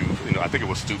OU. I think it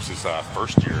was Stoops'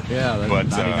 first year. Yeah, that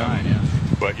was 99, yeah.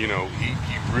 But, he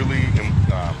really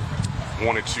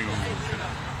wanted to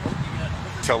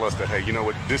tell us that, hey,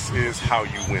 this is how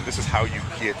you win. This is how you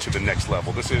get to the next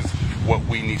level. This is what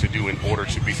we need to do in order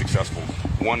to be successful.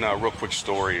 One real quick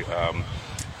story.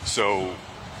 So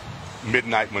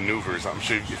midnight maneuvers. I'm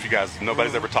sure if you guys,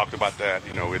 nobody's ever talked about that.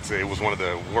 It was one of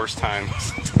the worst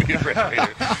times to be a Red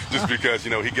Raider, just because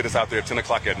he'd get us out there at 10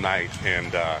 o'clock at night,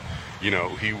 and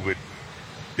he would.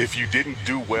 If you didn't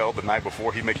do well the night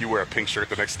before, he'd make you wear a pink shirt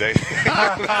the next day.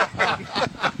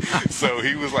 So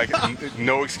he was like,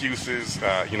 no excuses.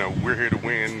 We're here to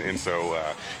win, and so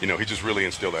he just really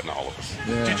instilled that in all of us.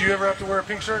 Yeah. Did you ever have to wear a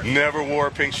pink shirt? Never wore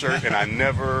a pink shirt, and I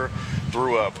never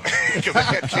threw up because I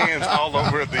had cans all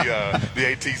over the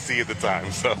ATC at the time.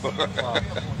 So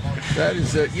that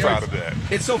is proud of that.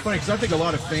 It's so funny because I think a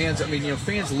lot of fans.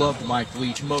 Fans loved Mike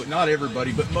Leach. Not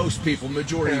everybody, but most people,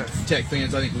 majority of Tech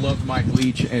fans, I think, loved Mike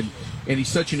Leach, and he's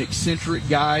such an eccentric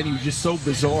guy, and he was just so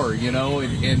bizarre,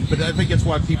 but I think that's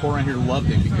why people around here loved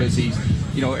him, because he's,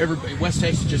 everybody, West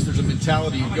Texas, there's a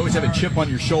mentality, you always have a chip on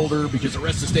your shoulder because the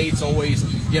rest of the state's always,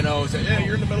 say, hey,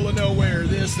 you're in the middle of nowhere,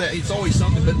 this, that, it's always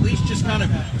something, but Leach just kind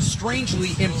of strangely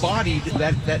embodied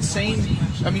that same,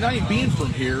 not even being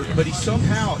from here, but he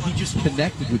just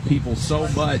connected with people so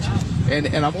much, and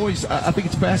I think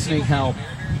it's fascinating how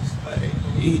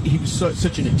he was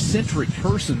such an eccentric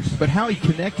person, but how he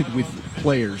connected with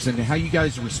players and how you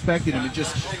guys respected him, and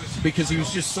just because he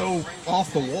was just so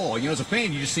off the wall. As a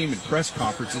fan, you just see him in press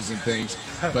conferences and things,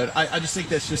 but I just think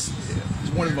that's just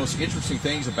one of the most interesting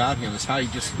things about him is how he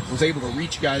just was able to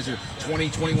reach guys who are 20,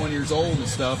 21 years old and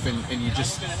stuff, and you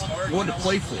just wanted to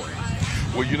play for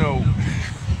him. Well,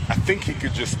 I think he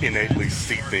could just innately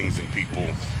see things in people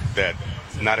that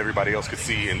not everybody else could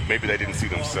see, and maybe they didn't see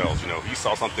themselves. He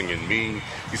saw something in me.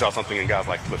 He saw something in guys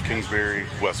like Cliff Kingsbury,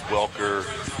 Wes Welker,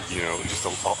 just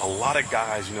a lot of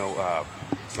guys,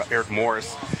 Eric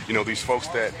Morris, these folks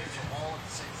that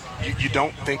you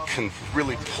don't think can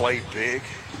really play big,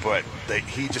 but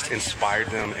he just inspired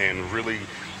them and really,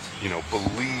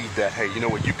 believe that, hey,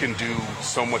 you can do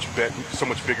so much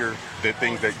bigger than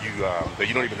things that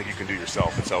you don't even think you can do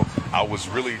yourself. And so I was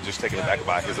really just taken aback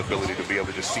by his ability to be able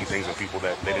to just see things in people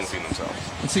that they didn't see in themselves.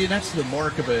 And that's the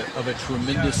mark of a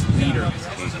tremendous leader.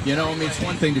 It's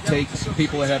one thing to take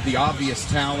people that have the obvious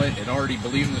talent and already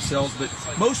believe in themselves, but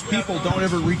most people don't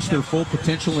ever reach their full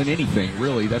potential in anything,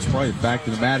 really. That's probably the fact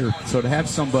of the matter. So to have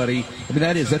somebody,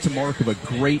 that's a mark of a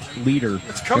great leader.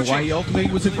 It's coaching. And why he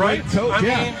ultimately was a great coach.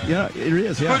 Yeah, it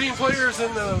is. Yeah. Putting players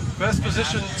in the best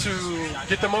position to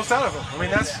get the most out of them.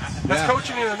 That's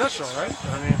coaching in a nutshell, right?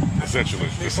 Essentially.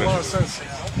 Makes a lot of sense.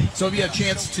 So have you had a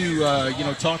chance to,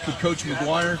 talk with Coach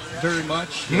McGuire very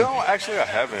much? No, actually I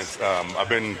haven't. I've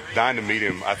been dying to meet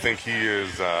him. I think he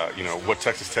is, what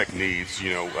Texas Tech needs.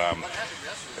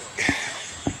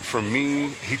 For me,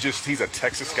 he's a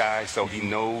Texas guy, so he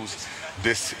knows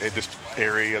this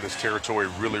area, this territory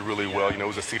really, really well. He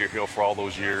was at Cedar Hill for all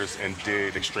those years and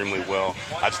did extremely well.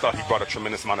 I just thought he brought a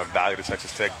tremendous amount of value to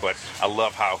Texas Tech, but I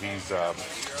love how he's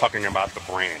talking about the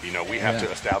brand. We have to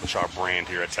establish our brand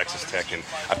here at Texas Tech, and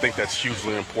I think that's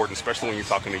hugely important, especially when you're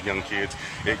talking to young kids.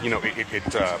 It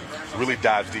really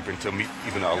dives deep into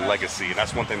even a legacy, and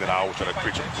that's one thing that I always try to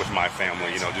preach with my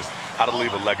family, just how to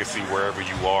leave a legacy wherever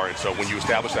you are. And so when you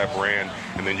establish that brand,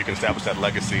 and then you can establish that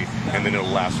legacy, and then it'll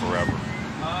last forever.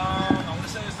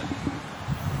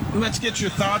 Let's get your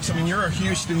thoughts. You're a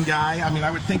Houston guy. I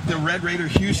would think the Red Raider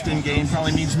Houston game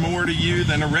probably means more to you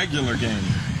than a regular game.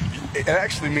 It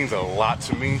actually means a lot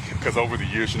to me because over the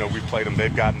years, we've played them,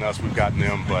 they've gotten us, we've gotten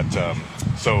them, but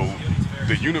so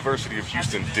the University of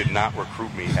Houston did not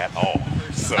recruit me at all.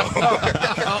 So,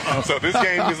 so this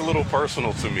game is a little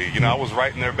personal to me. I was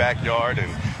right in their backyard,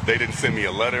 and they didn't send me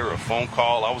a letter or a phone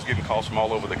call. I was getting calls from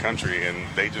all over the country, and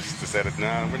they just decided,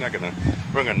 nah, we're not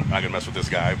gonna mess with this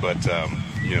guy. But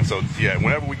so yeah,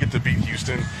 whenever we get to beat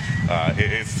Houston,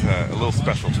 it's a little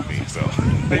special to me. So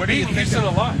they beat Houston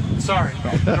a lot. Sorry.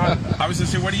 I was going to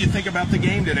say, what do you think about the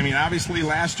game? I mean, obviously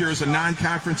last year was a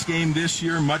non-conference game. This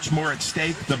year, much more at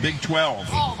stake. The Big 12.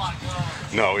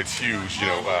 No, it's huge.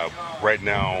 Right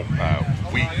now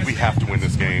we have to win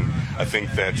this game. I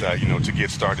think that to get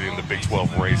started in the Big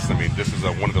 12 race, I mean, this is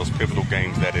one of those pivotal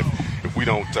games that if we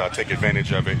don't take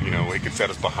advantage of it, it could set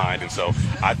us behind. And so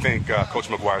I think Coach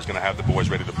McGuire is going to have the boys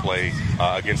ready to play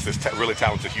against this really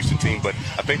talented Houston team. But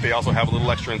I think they also have a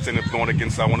little extra incentive going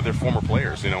against one of their former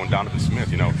players, in Donovan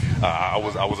Smith. I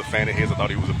was a fan of his. I thought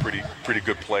he was a pretty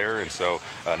good player. And so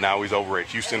now he's over at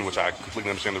Houston, which I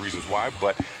completely understand the reasons why.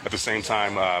 But at the same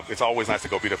time, it's always nice to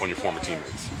go beat up on your former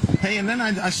teammates. Hey, and then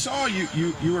I saw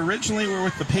you originally were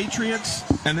with the Patriots,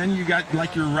 and then you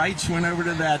got your rights went over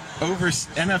to that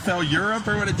NFL Europe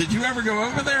or what? Did you ever go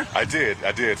over there? I did.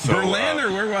 So, Berlin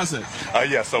or where was it?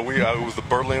 Yeah, so it was the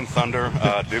Berlin Thunder.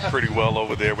 Did pretty well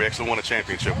over there. We actually won a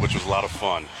championship, which was a lot of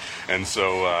fun. And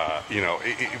so,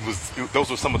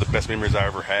 those were some of the best memories I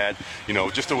ever had.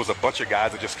 There was a bunch of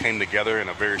guys that just came together in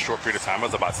a very short period of time. It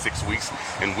was about 6 weeks,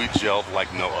 and we gelled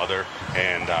like no other.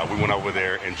 And we went over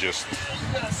there and just,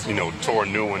 tore a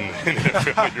new one in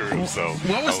Europe. So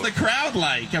what was the crowd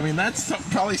like? I mean, that's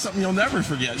probably something you'll never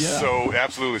forget. Yeah. So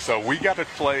absolutely. So we got to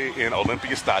play in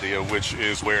Olympia Stadia, which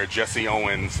is where Jesse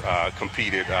Owens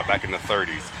competed back in the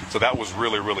 30s. So that was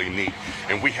really, really neat.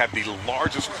 And we had the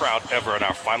largest crowd ever in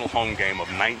our final home game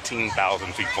of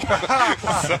 19,000 people.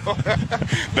 So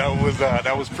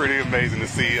that was pretty amazing to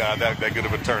see that good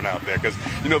of a turnout there. Because,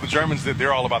 the Germans,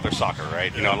 they're all about their soccer,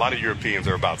 right? A lot of Europeans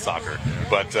are about soccer.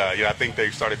 But, I think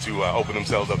they started to open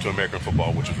themselves up to American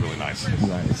football, which was really nice.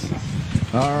 Nice.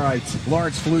 All right.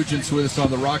 Lawrence Flugence with us on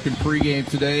the Rockin Pregame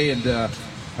today. And,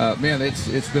 man,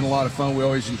 it's been a lot of fun. We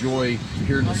always enjoy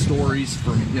hearing the stories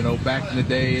from, back in the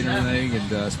day and everything,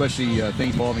 and especially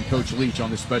things involving Coach Leach on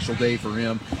this special day for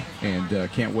him. And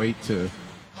can't wait to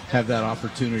have that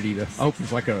opportunity to. I hope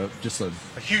it's like a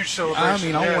huge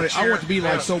celebration. I want it to be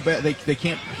like so bad they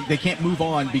can't move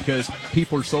on because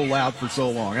people are so loud for so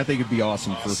long. I think it'd be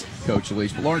awesome for Coach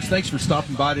Leach. But Lawrence, thanks for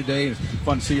stopping by today. It's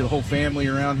fun to see the whole family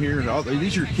around here. Are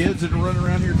these your kids that are running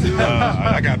around here too?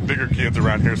 I got bigger kids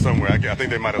around here somewhere. I think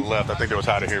they might have left. I think they were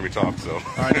tired of hearing me talk. So. All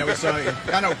right,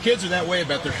 I know kids are that way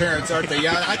about their parents, aren't they?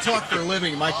 Yeah, I talk for a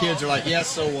living. My kids are like, yes,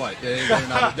 so what? They're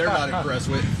not impressed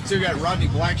with it. So we got Rodney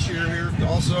Blackshear here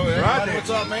also. Hey, Rodney,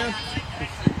 what's up, man?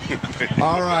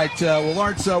 All right. Well,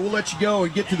 Lawrence, we'll let you go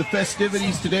and get to the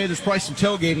festivities today. There's probably some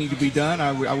tailgating to be done,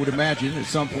 I would imagine, at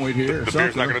some point here. The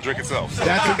beer's not going to drink itself. So.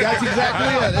 That's exactly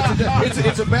it.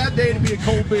 It's a bad day to be a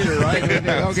cold beer, right?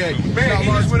 Okay. Man, he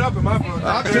just went up in my book.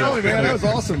 I'm telling you, man, that was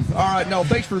awesome. All right. No,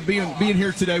 thanks for being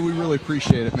here today. We really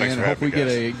appreciate it, man. I hope we get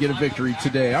a victory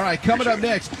today. All right. Coming up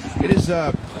next, it is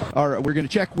we're going to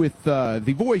check with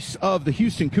the voice of the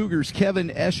Houston Cougars, Kevin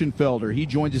Eschenfelder. He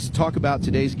joins us to talk about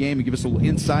today's game and give us a little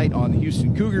insight on the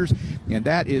Houston Cougars, and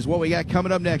that is what we got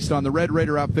coming up next on the Red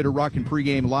Raider Outfitter Rockin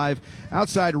Pregame live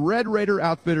outside Red Raider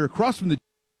Outfitter across from the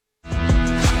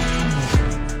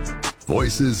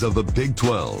Voices of the Big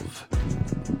 12.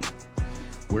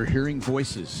 We're hearing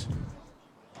voices,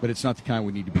 but it's not the kind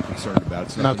we need to be concerned about.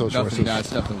 It's not those voices.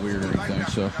 It's nothing weird or anything.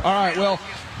 So, all right, well,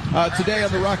 today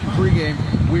on the Rockin Pregame,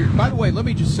 by the way, let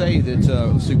me just say that,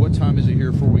 let's see, what time is it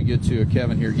here before we get to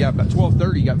Kevin here? Yeah, about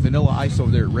 12:30, you got Vanilla Ice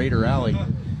over there at Raider Alley.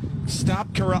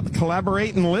 Stop,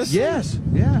 collaborate, and listen? Yes,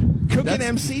 yeah. Cooking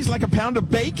MCs like a pound of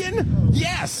bacon?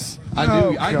 Yes! I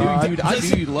knew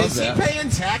you'd love that. Is he paying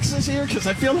taxes here? Because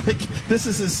I feel like this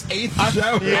is his 8th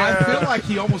show. Yeah. I feel like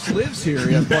he almost lives here.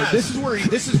 Yeah, but this is where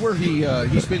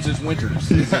he spends his winters.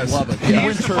 Yes. I love it. He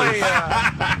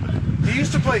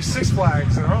used to play Six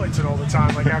Flags in Arlington all the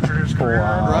time, like after his career.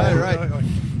 Wow. Right.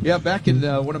 Yeah, back in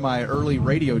one of my early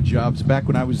radio jobs, back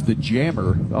when I was the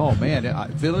jammer. Oh man,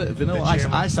 Vanilla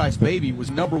Ice Baby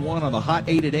was #1 on the Hot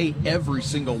 8 at 8 every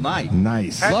single night.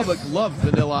 Nice. Love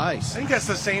Vanilla Ice. I think that's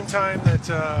the same time that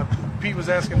Pete was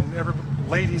asking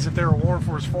ladies if they were warm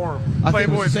for his forum. I think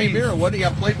it was the same era. What do you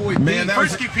got? Playboy Man, Pete.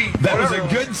 Frisky Pete. That was a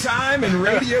good time in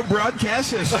radio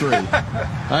broadcast history.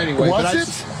 Anyway, was it?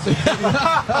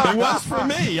 It was for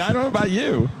me. I don't know about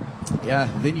you. Yeah,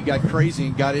 then you got crazy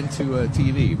and got into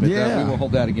TV, but Yeah. we will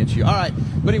hold that against you. All right,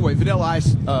 but anyway, Vanilla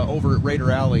Ice over at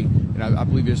Raider Alley, and I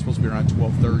believe it's supposed to be around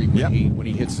 12:30 when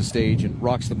he hits the stage and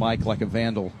rocks the mic like a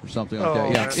vandal or something like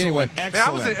that. Yeah. Excellent. Anyway,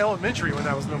 That was in elementary when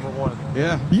that was number one.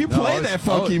 yeah, You play that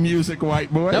funky music,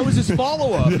 white boy. That was his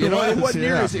follow-up. You know,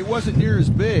 it wasn't near as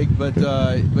big, but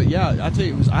yeah, I tell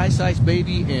you, it was Ice Ice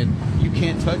Baby and You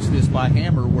Can't Touch This by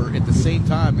Hammer were at the same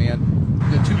time, man.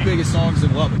 The two biggest songs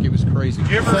in Lubbock. It was crazy.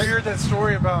 You ever hear that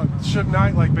story about Suge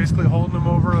Knight, like basically holding him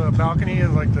over the balcony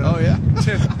and like the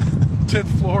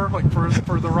 10th floor, like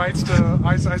for the rights to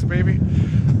Ice Ice Baby?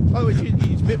 Oh,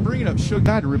 he's been bringing up Suge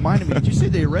Knight. It reminded me. Did you say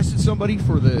they arrested somebody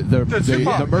for the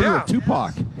murder of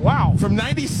Tupac? Wow. From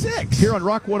 96. Here on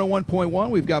Rock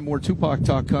 101.1, we've got more Tupac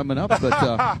talk coming up.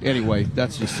 But anyway,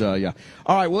 that's just, yeah.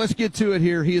 All right, well, let's get to it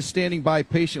here. He is standing by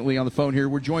patiently on the phone here.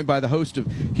 We're joined by the host of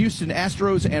Houston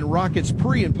Astros and Rockets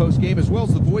pre- and post-game, as well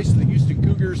as the voice of the Houston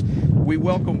Cougars. We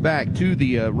welcome back to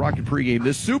the Rockin Pregame,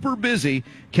 the super busy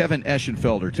Kevin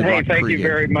Eschenfelder. To Rockin Thank Pregame. you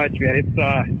very much, man. It's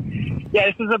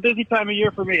this is a busy time of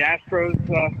year for me.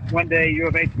 Astros one day, U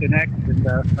of H the next, and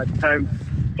by the time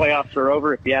playoffs are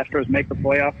over, if the Astros make the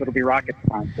playoffs, it'll be Rockets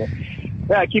time. So,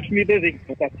 yeah, it keeps me busy.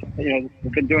 But that's,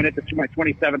 I've been doing it. This is my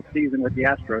 27th season with the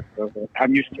Astros, so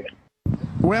I'm used to it.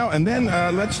 Well, and then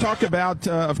let's talk about,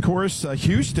 of course,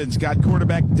 Houston's got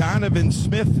quarterback Donovan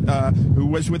Smith, who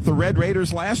was with the Red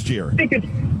Raiders last year. I think it's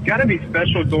got to be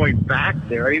special going back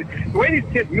there. I mean, the way these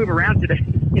kids move around today,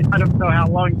 I don't know how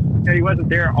long he wasn't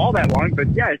there all that long, but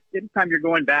yeah, anytime you're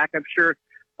going back, I'm sure,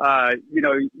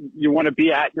 you want to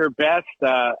be at your best.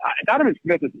 Donovan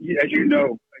Smith is, as you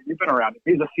know, you've been around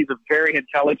him. He's a very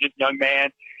intelligent young man,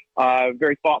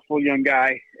 very thoughtful young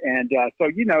guy, and so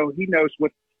he knows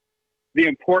what the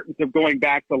importance of going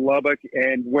back to Lubbock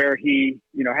and where he,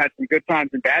 had some good times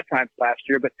and bad times last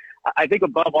year. But I think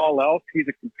above all else, he's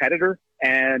a competitor,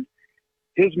 and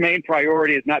his main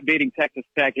priority is not beating Texas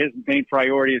Tech. His main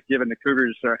priority is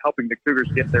helping the Cougars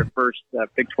get their first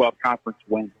Big 12 conference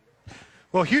win.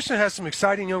 Well, Houston has some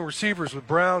exciting young receivers with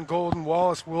Brown, Golden,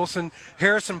 Wallace, Wilson,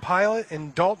 Harrison Pilot,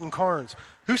 and Dalton Carnes.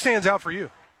 Who stands out for you?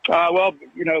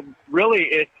 Really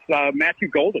it's Matthew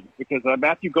Golden, because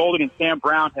Matthew Golden and Sam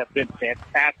Brown have been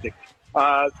fantastic.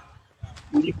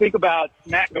 When you think about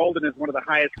Matt Golden as one of the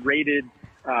highest rated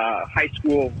high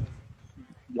school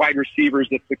wide receivers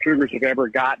that the Cougars have ever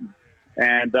gotten,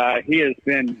 and he has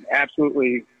been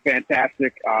absolutely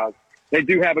fantastic. They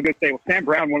do have a good stable. Sam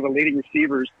Brown, one of the leading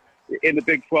receivers in the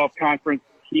Big 12 conference,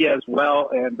 he as well,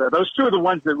 and those two are the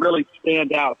ones that really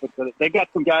stand out. But they got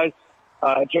some guys.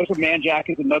 Joseph Manjack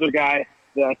is another guy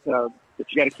that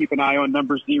you got to keep an eye on,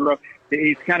 number 0.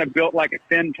 He's kind of built like a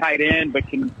thin tight end, but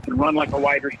can run like a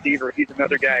wide receiver. He's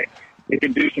another guy that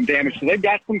can do some damage. So they've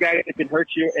got some guys that can hurt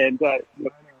you. And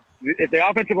if the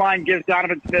offensive line gives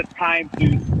Donovan Smith time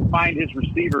to find his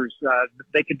receivers,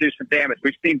 they can do some damage.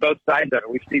 We've seen both sides of it.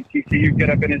 We've seen TCU get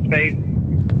up in his face,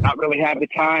 not really have the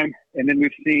time, and then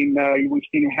we've seen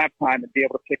him have time and be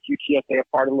able to pick UTSA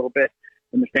apart a little bit.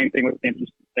 And the same thing with Kansas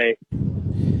State.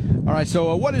 All right,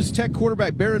 so what does Tech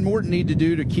quarterback Baron Morton need to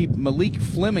do to keep Malik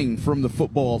Fleming from the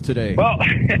football today? Well,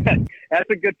 that's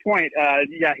a good point.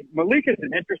 Malik is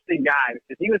an interesting guy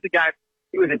because he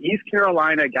was in East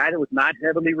Carolina, a guy that was not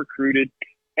heavily recruited.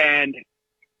 And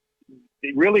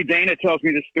really, Dana tells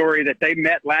me the story that they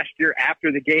met last year after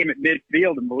the game at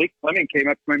midfield, and Malik Fleming came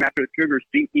up to him after the Cougars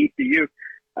beat ECU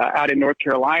out in North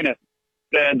Carolina.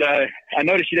 And I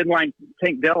noticed you didn't line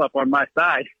Tank Dell up on my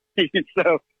side.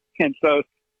 and so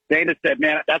Dana said,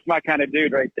 man, that's my kind of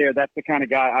dude right there. That's the kind of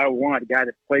guy I want, a guy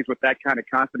that plays with that kind of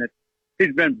confidence.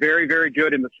 He's been very, very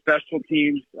good in the special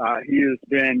teams. He has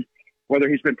been, whether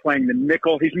he's been playing the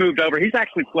nickel, he's moved over. He's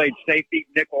actually played safety,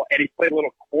 nickel, and he's played a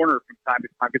little corner from time to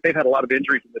time because they've had a lot of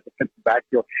injuries in the defensive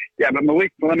backfield. Yeah, but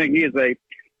Malik Fleming, he's a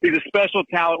special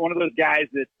talent, one of those guys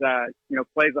that,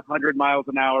 plays 100 miles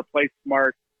an hour, plays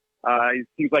smart. It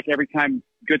seems like every time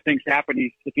good things happen,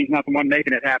 if he's not the one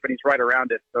making it happen, he's right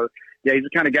around it. So, yeah, he's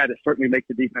the kind of guy that certainly makes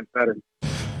the defense better.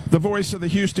 The voice of the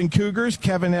Houston Cougars,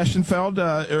 Kevin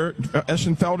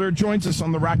Eschenfelder, joins us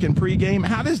on the Rockin Pregame.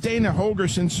 How does Dana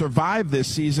Holgorsen survive this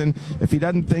season if he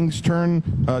doesn't turn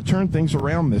things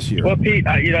around this year? Well, Pete,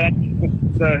 that's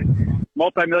a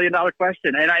multi-million-dollar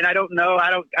question, and I don't know.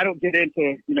 I don't get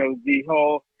into the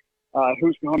whole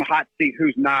who's on the hot seat,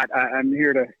 who's not. I'm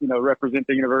here to represent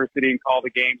the university and call the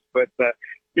games, but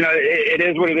it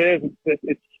is what it is.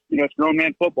 It's grown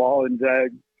man football, and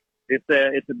it's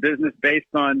a business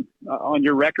based on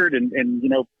your record, and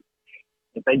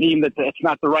if they deem that it's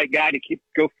not the right guy to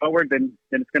go forward, then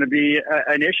it's going to be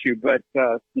an issue. But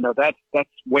that's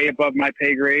way above my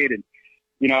pay grade, and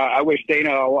I wish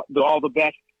Dana all the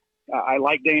best. I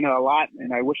like Dana a lot,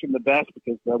 and I wish him the best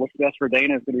because what's best for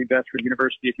Dana is going to be best for the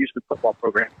University of Houston football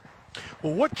program.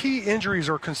 Well, what key injuries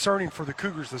are concerning for the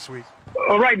Cougars this week?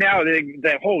 Well, right now,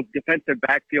 the whole defensive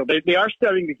backfield, they are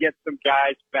starting to get some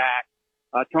guys back.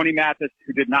 Tony Mathis,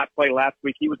 who did not play last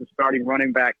week, he was a starting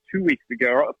running back 2 weeks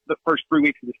ago, the first 3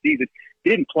 weeks of the season. He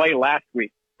didn't play last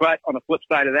week. But on the flip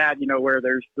side of that, where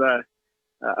there's a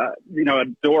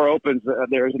door opens,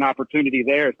 there's an opportunity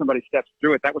there. Somebody steps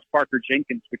through it. That was Parker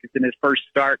Jenkins, because in his first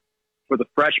start for the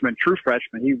true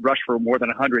freshman, he rushed for more than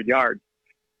 100 yards.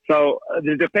 So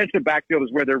the defensive backfield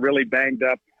is where they're really banged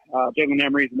up. Jalen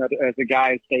Emery's as a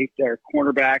guy safe there,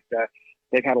 cornerback.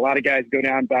 They've had a lot of guys go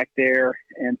down back there.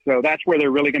 And so that's where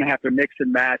they're really going to have to mix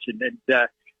and match and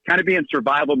kind of be in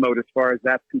survival mode as far as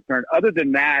that's concerned. Other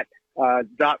than that,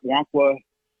 Dot Wankwa,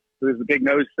 who is the big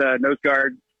nose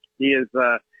guard, he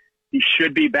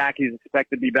should be back. He's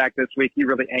expected to be back this week. He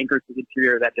really anchors the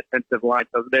interior of that defensive line.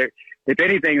 So if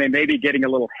anything, they may be getting a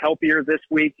little healthier this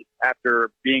week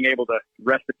after being able to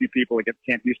rest a few people against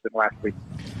Camp Houston last week.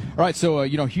 All right, so,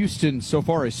 Houston so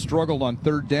far has struggled on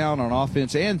third down on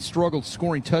offense and struggled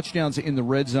scoring touchdowns in the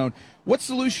red zone. What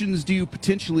solutions do you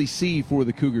potentially see for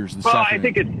the Cougars this afternoon? I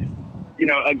think it's,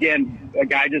 again, a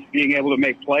guy just being able to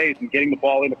make plays and getting the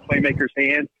ball into playmakers'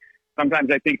 hands.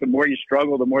 Sometimes I think the more you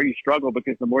struggle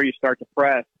because the more you start to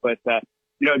press. But,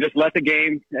 just let the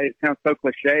game, it sounds so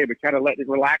cliche, but kind of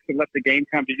relax and let the game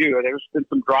come to you. There's been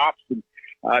some drops and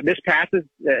missed passes,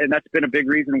 and that's been a big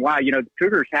reason why. The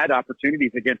Cougars had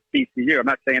opportunities against TCU. I'm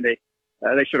not saying they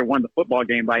should have won the football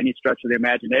game by any stretch of the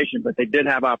imagination, but they did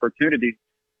have opportunities.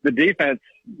 The defense,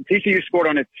 TCU scored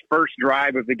on its first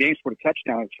drive of the game, scored a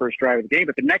touchdown on its first drive of the game,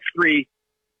 but the next three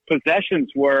possessions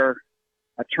were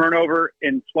a turnover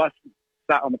on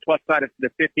the plus side of the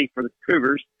 50 for the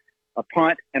Cougars, a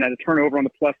punt, and a turnover on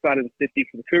the plus side of the 50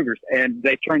 for the Cougars. And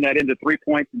they turned that into 3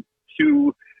 points and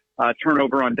 2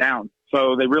 turnover on downs.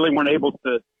 So they really weren't able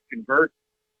to convert.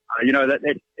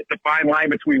 It's a fine line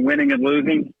between winning and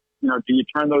losing. Do you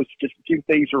turn those just a few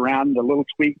things around, the little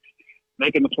tweaks,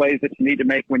 making the plays that you need to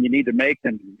make when you need to make?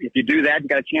 And if you do that, you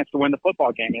got a chance to win the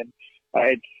football game. And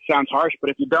it sounds harsh, but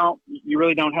if you don't, you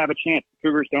really don't have a chance. The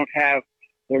Cougars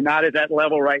they're not at that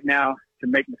level right now to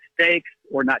make mistakes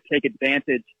or not take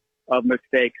advantage of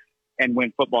mistakes and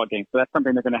win football games. So that's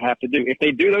something they're going to have to do. If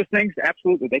they do those things,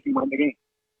 absolutely, they can win the game.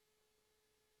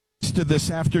 To this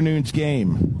afternoon's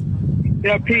game.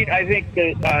 Pete, I think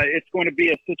that it's going to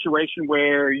be a situation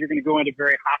where you're going to go into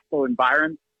very hostile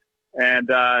environment. And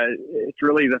it's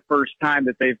really the first time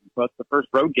that it's the first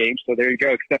road game. So there you go,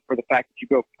 except for the fact that you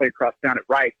go play across town at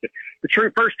Rice.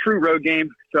 The first true road game.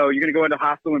 So you're going to go into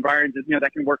hostile environments.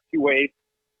 That can work two ways.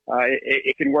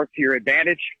 It can work to your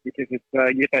advantage because it's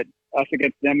you get that us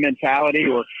against them mentality,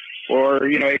 or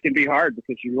it can be hard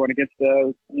because you're going against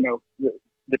the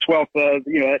 12th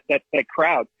that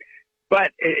crowd.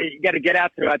 But you got to get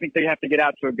out to. I think they have to get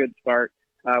out to a good start.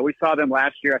 We saw them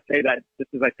last year. I say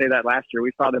that last year.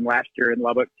 We saw them last year in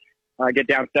Lubbock get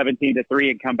down 17-3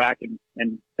 and come back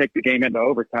and take the game into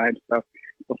overtime. So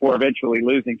before eventually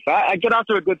losing. So I get off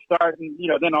to a good start, and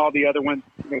then all the other ones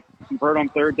convert on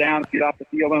third down, get off the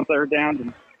field on third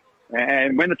down,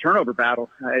 and win the turnover battle.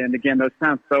 And again, those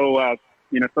sound so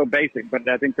so basic, but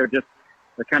I think they're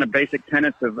kind of basic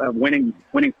tenets of winning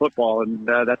football, and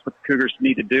that's what the Cougars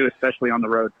need to do, especially on the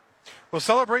road. Well,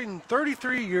 celebrating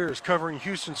 33 years covering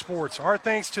Houston sports, our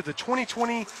thanks to the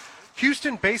 2020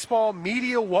 Houston Baseball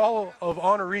Media Wall of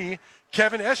Honoree,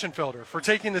 Kevin Eschenfelder, for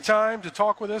taking the time to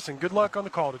talk with us, and good luck on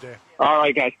the call today. All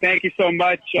right, guys. Thank you so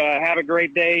much. Have a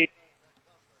great day.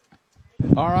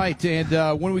 All right,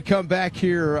 and when we come back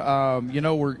here,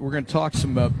 we're going to talk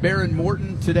some Baron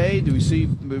Morton today. We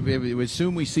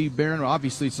assume we see Baron.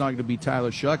 Obviously, it's not going to be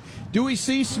Tyler Shuck. Do we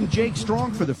see some Jake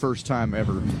Strong for the first time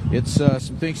ever? It's some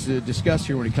things to discuss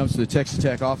here when it comes to the Texas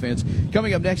Tech offense.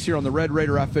 Coming up next here on the Red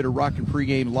Raider Outfitter Rockin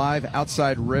Pregame live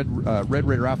outside Red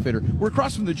Raider Outfitter. We're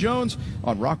across from the Jones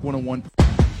on Rock 101.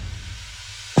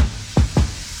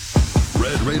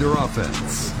 Red Raider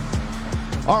offense.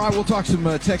 All right, we'll talk some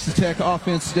Texas Tech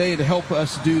offense today. To help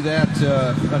us do that,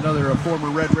 another former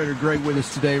Red Raider great with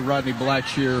us today, Rodney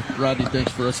Blackshear. Rodney,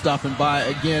 thanks for stopping by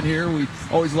again here. We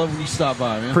always love when you stop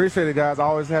by, man. Appreciate it, guys.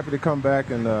 Always happy to come back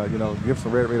and, give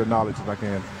some Red Raider knowledge if I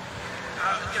can.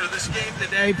 this game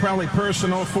today, probably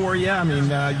personal for you. I mean,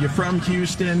 you're from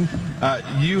Houston.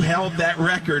 You held that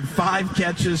record, 5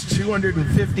 catches,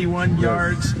 251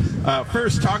 yards.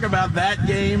 First, talk about that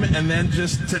game and then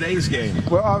just today's game.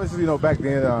 Well, obviously, back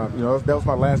then, that was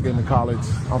my last game in college.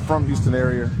 I'm from Houston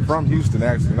area, from Houston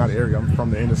actually, not area. I'm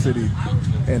from the inner city.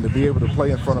 And to be able to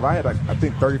play in front of, I had, I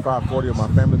think, 35, 40 of my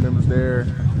family members there.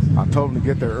 I told them to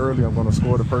get there early. I'm going to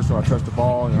score the first time I touched the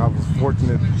ball. And I was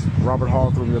fortunate. Robert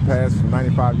Hall threw me a pass for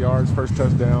 95 yards, first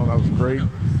touchdown. That was great.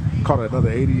 Caught another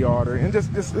 80-yarder. And this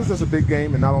is just a big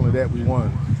game. And not only that, we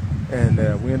won. And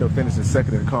we ended up finishing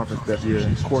second in the conference that year.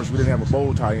 And, of course, we didn't have a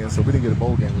bowl tie-in, so we didn't get a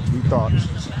bowl game. We thought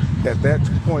at that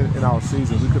point in our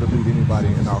season, we could have beat anybody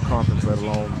in our conference, let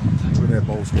alone we didn't have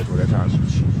bowl schedule at that time.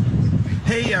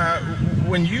 Hey,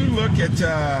 when you look at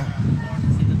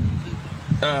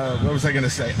what was I going to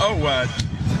say?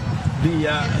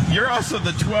 You're also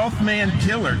the 12th man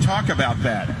killer. Talk about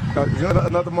that.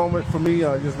 Another moment for me,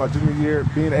 just my junior year,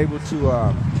 being able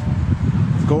to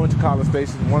go into College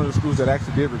Station, one of the schools that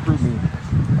actually did recruit me.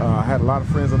 I had a lot of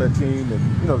friends on that team,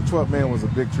 and the 12th man was a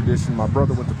big tradition. My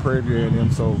brother went to Prairie View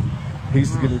A&M, so he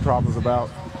used to give me problems about,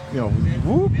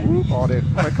 whoop, whoop, all that.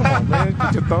 Like, come on, man,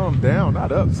 put your thumb down,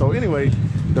 not up. So anyway,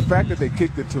 the fact that they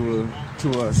kicked it to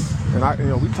us,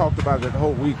 and we talked about it the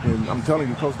whole week, and I'm telling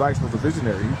you, Coach Dykes was a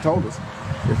visionary. He told us,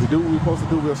 if we do what we're supposed to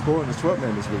do, we'll score in this 12th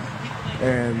man this week.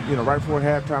 And, right before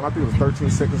halftime, I think it was 13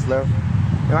 seconds left.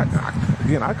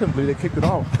 And I couldn't believe they kicked it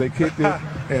off. They kicked it,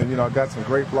 and, I got some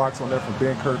great blocks on there from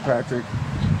Ben Kirkpatrick,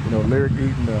 Lyric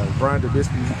Eaton, Brian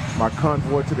Dubisky, my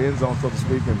convoy to the end zone, so to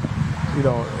speak. And,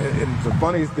 and the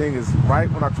funniest thing is right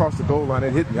when I crossed the goal line,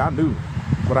 it hit me. I knew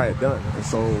what I had done. And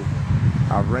so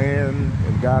I ran,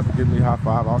 and guys were giving me a high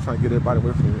five. I was trying to get everybody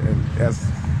with me. And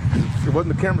as it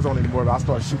wasn't the cameras on anymore, but I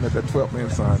started shooting at that 12th man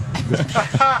sign.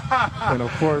 And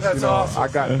of course, awesome. I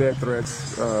got death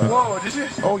threats. Whoa, did you?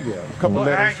 Oh yeah, a couple of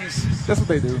letters. Aggies. That's what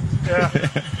they do. Yeah.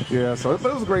 Yeah. So it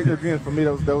was great again for me.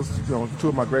 That was two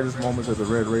of my greatest moments as a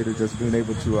Red Raider, just being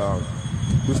able to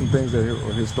do some things that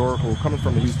are historical, coming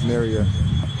from the Houston area.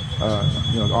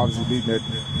 Obviously beating that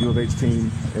U of H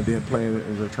team and then playing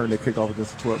in return that kickoff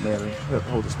against the 12th man and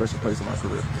hold a special place in my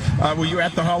career. Were you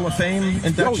at the Hall of Fame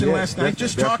induction last night?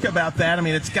 Just talk about that. I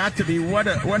mean, it's got to be what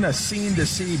a scene to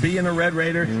see, being a Red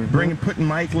Raider, putting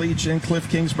Mike Leach in, Cliff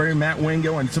Kingsbury, Matt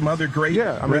Wingo, and some other great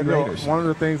Red Raiders. One of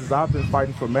the things is I've been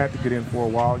fighting for Matt to get in for a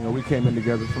while. We came in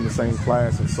together from the same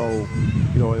class, and so,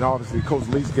 and obviously Coach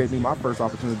Leach gave me my first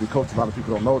opportunity to coach. A lot of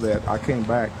people don't know that. I came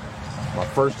back my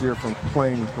first year from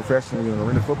playing professionally in the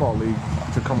Arena Football League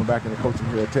to coming back into coaching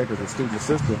here at Tech as a student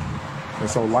assistant. And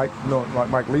so like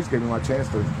Mike Leach gave me my chance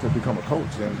to become a coach.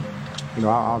 And,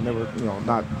 I'll never,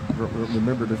 not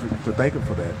remember to thank him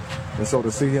for that. And so to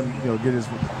see him, get his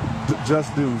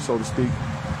just due, so to speak,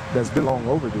 that's been long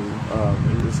overdue,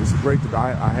 it's great that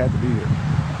I had to be here.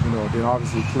 Then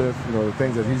obviously Cliff, the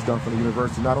things that he's done for the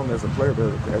university, not only as a player,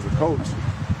 but as a coach,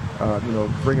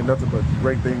 bringing nothing but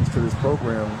great things to this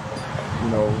program.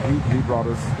 He brought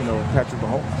us, Patrick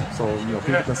Mahomes. So,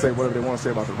 people can say whatever they want to say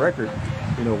about the record.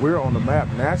 We're on the map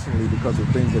nationally because of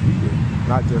things that he did,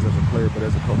 not just as a player, but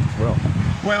as a coach as well.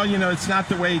 Well, it's not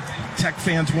the way Tech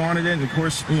fans wanted it. And, of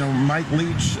course, Mike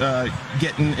Leach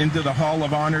getting into the Hall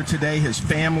of Honor today. His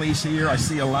family's here. I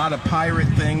see a lot of Pirate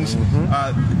things.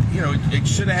 It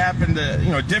should have happened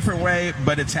a different way,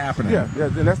 but it's happening. Yeah,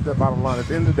 and that's the bottom line. At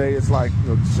the end of the day, it's like,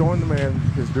 showing the man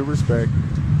his due respect,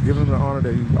 giving him the honor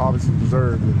that he obviously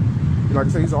deserved. And, like I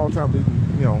say, he's an all-time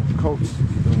leading, coach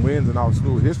and wins in our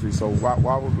school history. So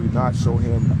why would we not show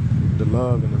him the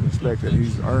love and the respect that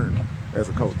he's earned as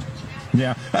a coach?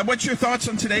 Yeah. What's your thoughts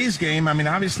on today's game? I mean,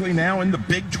 obviously now in the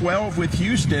Big 12 with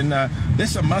Houston,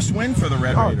 this is a must-win for the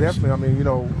Red Raiders. Oh, definitely. I mean,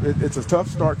 it's a tough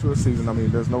start to a season. I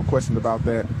mean, there's no question about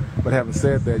that. But having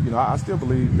said that, I still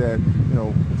believe that,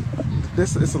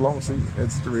 it's a long season.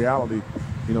 It's the reality.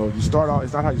 You start off,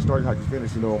 it's not how you start, it's how you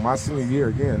finish. My senior year,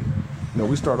 again,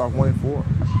 we started off 1-4,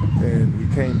 and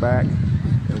we came back,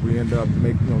 and we ended up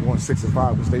going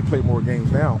 6-5, which they play more games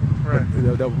now. Right.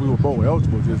 But, we were bowl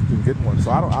eligible, just didn't get one.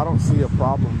 So I don't see a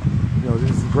problem.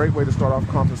 This is a great way to start off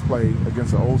conference play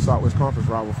against an old Southwest Conference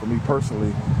rival for me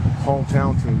personally,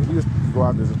 hometown team. We just go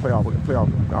out there and play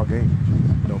our game.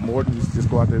 More than just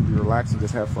go out there and be relaxed and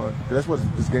just have fun. That's what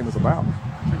this game is about.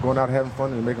 Going out having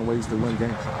fun and making ways to win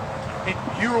games.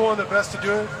 You were one of the best to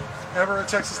do it ever at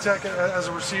Texas Tech as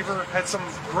a receiver. Had some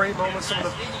great moments, some of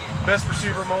the best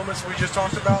receiver moments we just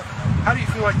talked about. How do you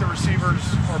feel like the receivers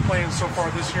are playing so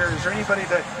far this year? Is there anybody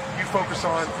that you focus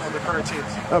on the current team?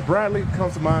 Bradley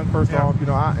comes to mind first off.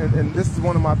 And this is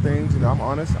one of my things. I'm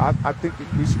honest. I think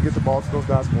we should get the ball to those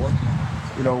guys more.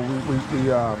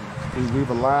 We've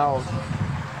allowed,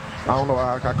 I don't know,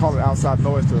 I call it outside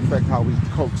noise to affect how we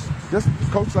coach. Just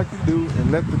coach like you do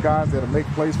and let the guys that make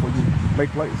plays for you make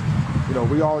plays. You know,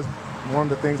 we always, one of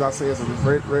the things I say as a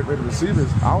Red Raider receiver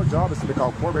is our job is to make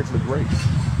our quarterbacks look great.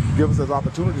 Give us those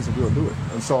opportunities and we'll do it.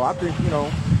 And so I think, you know,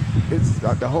 it's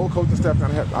the whole coaching staff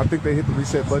kind of I think they hit the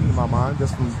reset button in my mind.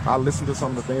 Just from I listen to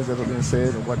some of the things that are being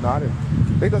said and whatnot, and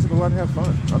they just go out and have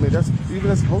fun. I mean, that's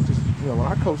even as coaches. You know, when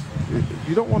I coach,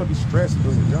 you don't want to be stressed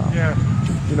doing your job. Yeah.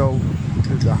 You know,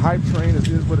 the hype train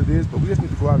is what it is, but we just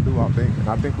need to go out and do our thing, and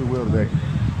I think we will today.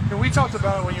 And we talked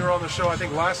about it when you were on the show, I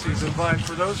think last season, but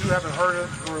for those who haven't heard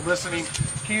it or are listening,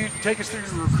 can you take us through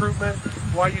your recruitment,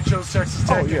 why you chose Texas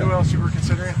Tech, and who else you were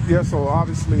considering? Yeah, so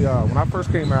obviously when I first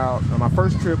came out, my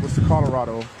first trip was to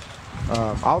Colorado.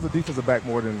 I was a defensive back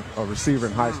more than a receiver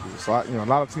in high school. So, a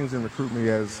lot of teams didn't recruit me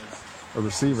as a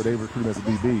receiver. They recruited me as a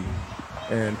DB.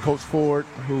 And Coach Ford,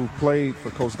 who played for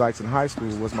Coach Dykes in high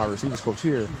school, was my receivers coach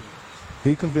here.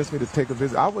 He convinced me to take a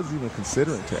visit. I wasn't even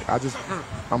considering Tech.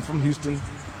 I'm from Houston.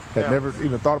 Had never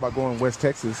even thought about going to West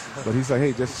Texas, but he said,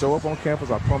 hey, just show up on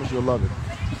campus. I promise you'll love it.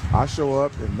 I show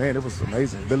up, and, man, it was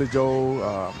amazing. Billy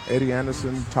Joe, Eddie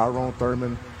Anderson, Tyrone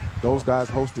Thurman, those guys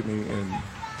hosted me, and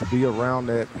to be around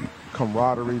that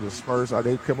camaraderie, the Smurfs,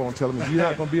 they kept on telling me, you're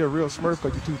not going to be a real Smurf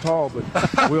because you're too tall,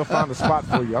 but we'll find a spot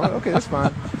for you. I'm like, okay, that's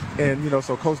fine. And,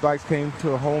 so Coach Dykes came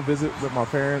to a home visit with my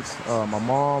parents. My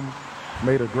mom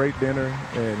made a great dinner,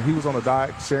 and he was on a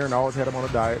diet. Sharon always had him on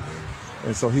a diet.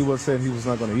 And so he was saying he was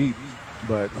not going to eat,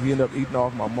 but he ended up eating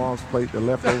off my mom's plate, the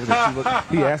leftovers.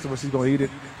 He asked her what she's going to eat it,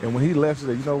 and when he left, she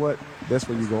said, you know what, that's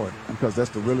where you're going, because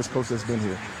that's the realest coach that's been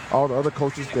here. All the other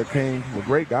coaches that came were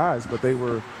great guys, but it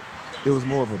was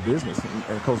more of a business.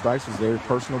 And Coach Dykes was very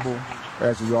personable,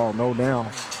 as you all know now.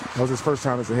 It was his first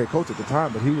time as a head coach at the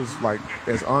time, but he was like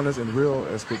as honest and real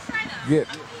as could get.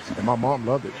 And my mom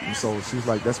loved it. And so she's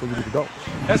like, that's where you need to go.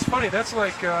 That's funny. That's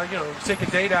like, take a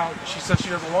date out. She says she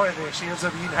doesn't want anything. She ends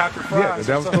up eating half your fries.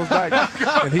 Yeah, that was Coach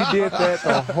Dykes. And he did that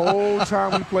the whole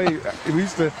time we played. We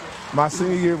used to, my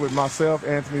senior year with myself,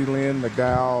 Anthony Lynn,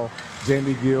 McDowell,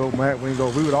 Jamie Gill, Matt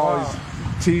Wingo, we would always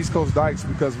tease Coach Dykes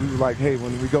because we were like, hey,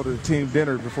 when we go to the team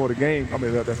dinner before the game,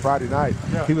 that Friday night,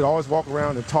 he would always walk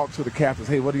around and talk to the captains.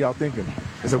 Hey, what are y'all thinking?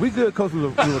 And so we good, Coach. We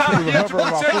would hover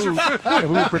over our food, and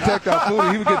we would protect our food.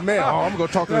 And he would get mad. Oh, I'm going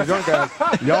to talk to the young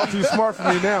guys. Y'all too smart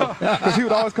for me now. Because he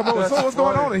would always come over. So what's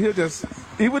going on? And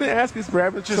he wouldn't ask us,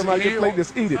 grab it, somebody get plate,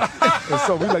 just eat it. And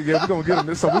so we like, yeah, we're going to get him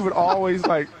this. So we would always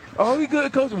like, oh, we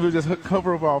good, Coach. And we would just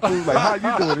cover over our food. Like, how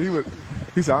you doing?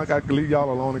 He said, I got to leave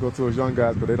y'all alone and go to his young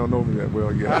guys, but they don't know me that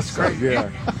well yet. That's great. Yeah.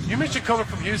 You mentioned coming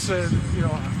from Houston.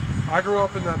 I grew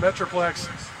up in the Metroplex,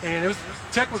 and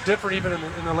Tech was different even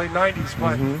in the late 90s.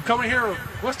 But coming here,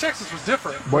 West Texas was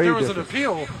different. But there was an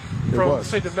appeal from,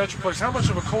 say, the Metroplex. How much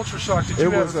of a culture shock did you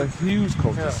have? It was a huge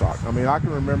culture shock. I mean, I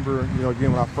can remember,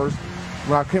 again,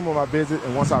 when I came on my visit,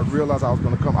 and once I realized I was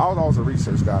going to come, I was always a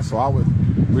research guy, so I would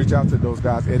reach out to those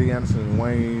guys, Eddie Anderson and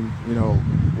Wayne,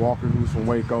 Walker, who's from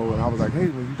Waco, and I was like, hey,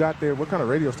 when you got there, what kind of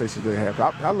radio stations do they have?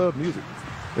 I love music.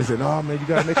 They said, no, man, you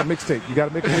got to make a mixtape. You got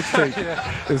to make a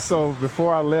mixtape. And so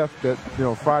before I left, that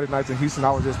Friday nights in Houston,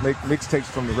 I would just make mixtapes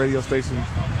from the radio station,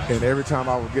 and every time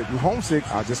I would get homesick,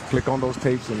 I'd just click on those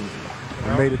tapes and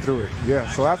made it through it.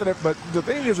 Yeah. So after that, but the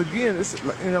thing is, again, it's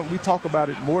we talk about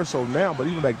it more so now, but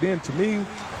even back then, to me,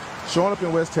 showing up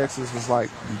in West Texas was like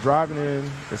you're driving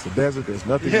in, it's a desert, there's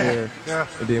nothing there. Yeah.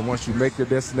 And then once you make your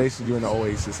destination, you're in the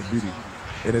oasis of beauty.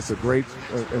 And it's a great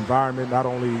environment, not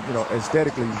only,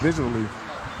 aesthetically, visually,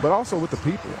 but also with the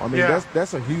people. I mean,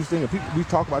 that's a huge thing. And we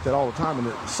talk about that all the time, and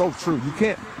it's so true. You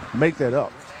can't make that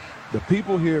up. The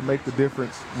people here make the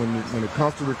difference when it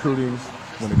comes to recruiting,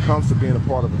 when it comes to being a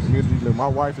part of a community. My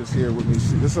wife is here with me.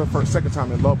 This is her second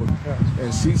time in Lubbock,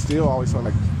 and she still always felt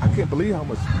like, I can't believe how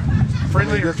much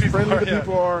friendly the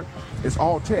people are. It's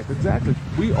all Tech. Exactly.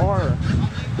 We are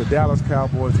the Dallas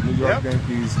Cowboys, the New York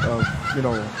Yankees of,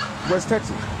 West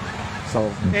Texas. So.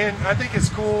 And I think it's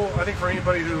cool. I think for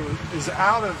anybody who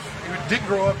didn't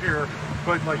grow up here,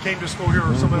 but like came to school here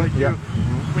or something like you,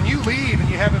 when you leave and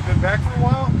you haven't been back for a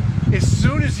while, as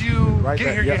soon as you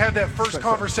get here, you have that first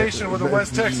conversation with the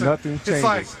West Texan. Nothing changes. It's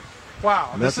like,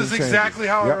 wow, this is exactly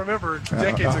how I remember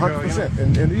decades ago.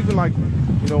 100%. And even like,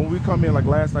 when we come in, like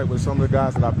last night with some of the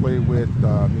guys that I played with,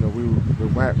 we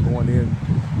were going in,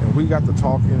 and we got to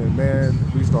talking, and man,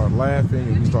 we started laughing,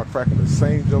 and we started cracking the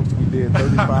same jokes we did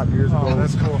 35 years ago.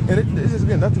 That's cool. And it's just,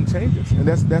 again, nothing changes. And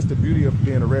that's the beauty of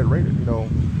being a Red Raider.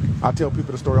 I tell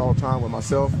people the story all the time with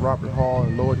myself, Robert Hall,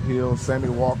 and Lloyd Hill, Sammy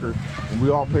Walker, and we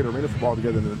all played arena football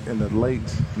together in the late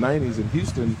 90s in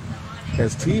Houston.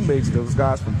 as teammates, those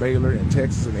guys from Baylor and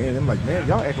Texas and A&M, like, man,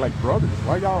 y'all act like brothers.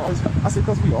 Why y'all always? I said,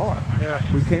 because we are. Yeah.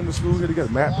 We came to school here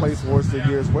together. Matt plays for us this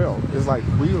year as well. It's like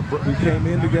we came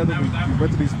in together. We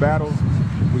went to these battles.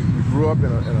 We grew up in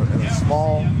a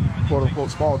small, quote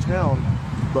unquote, small town,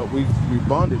 but we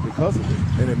bonded because of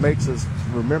it, and it makes us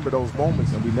remember those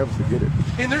moments, and we never forget it.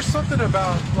 And there's something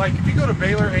about, like, if you go to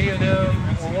Baylor, A&M,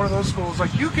 or one of those schools,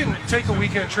 like, you can take a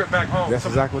weekend trip back home. That's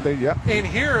exactly what they. Yep. And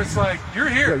here, it's like you're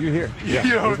here. Yeah, you're here. Yeah.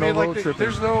 You know what I mean? No Like,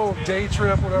 there's no day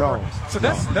trip, whatever. No. So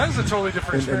that is a totally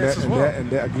different experience as well. And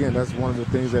that, again, that's one of the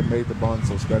things that made the bond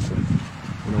so special.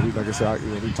 You know, like I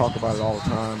said, we talk about it all the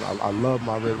time. I love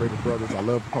my Red Raiders brothers. I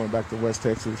love coming back to West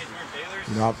Texas.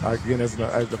 You know, again, as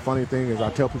the funny thing is, I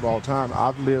tell people all the time,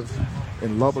 I've lived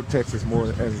in Lubbock, Texas, more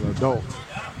as an adult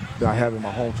than I have in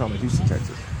my hometown of Houston,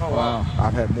 Texas. Oh, wow.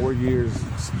 I've had more years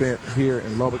spent here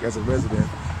in Lubbock as a resident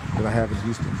than I have in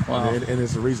Houston. Wow. And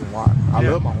it's the reason why. I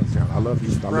love my hometown. I love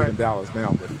Houston. I live in Dallas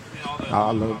now, but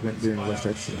I love being in West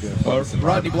Texas.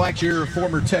 Rodney Blackshear,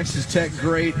 former Texas Tech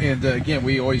great, and again,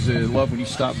 we always love when you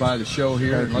stop by the show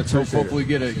here. And let's hopefully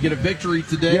get a victory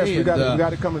today. Yes, we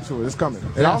got it coming to it. It's coming.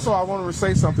 And also, I want to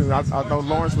say something. I know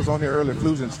Lawrence was on here earlier.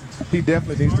 Flugence, he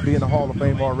definitely needs to be in the Hall of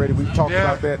Fame already. We've talked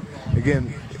about that.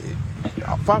 Again,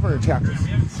 500 tackles.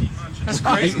 That's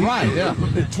crazy. Right, yeah.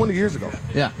 20 years ago.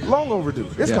 Yeah. Long overdue.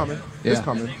 It's coming. Yeah. It's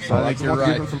coming. So I think you're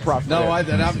right. Give him some props for that.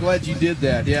 And I'm glad you did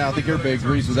that. Yeah, I think everybody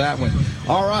agrees with that one.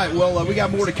 All right, well, we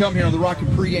got more to come here on the Rockin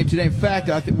Pregame today. In fact,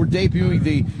 I think we're debuting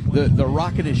the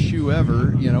rockinest shoe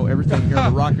ever. You know, everything here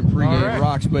on the Rockin Pregame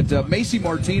rocks. But Macy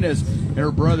Martinez and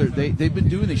her brother, they've been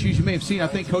doing these shoes. You may have seen, I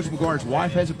think Coach McGuire's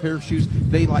wife has a pair of shoes.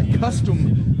 They, like,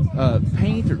 custom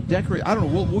paint or decorate. I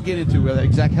don't know. We'll get into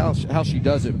exactly how she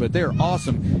does it, but they're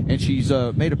awesome. And she's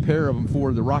made a pair of them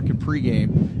for the Rockin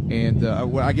Pregame. And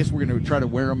I guess we're going to try to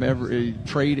wear them every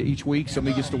trade each week.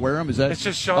 Somebody gets to wear them. Is that? It's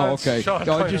just Sean's. Oh,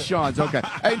 okay. Just Sean's. Okay.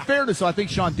 In fairness, I think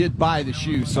Sean did buy the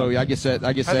shoes, so I guess that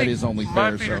is only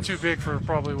fair. My feet are too big for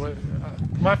probably what.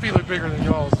 My feet look bigger than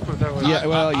y'all's. Put it that way. Yeah.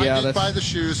 Well, yeah. I did buy the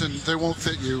shoes, and they won't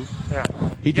fit you. Yeah.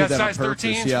 He did got that size on purpose,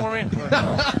 13s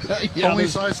for me. Only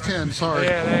size 10. Sorry.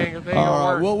 Yeah, they ain't gonna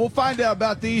work. Well, we'll find out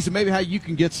about these and maybe how you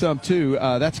can get some too.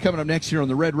 That's coming up next here on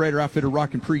the Red Raider Outfitter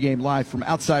Rockin Pregame live from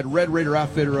outside Red Raider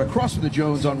Outfitter across from the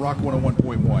Jones on Rock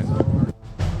 101.1.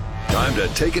 Time to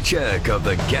take a check of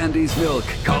the Gandy's Milk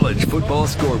College Football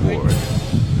Scoreboard.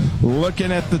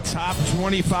 Looking at the top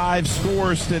 25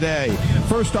 scores today.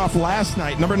 First off, last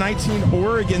night, number 19,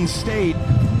 Oregon State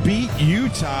beat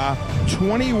Utah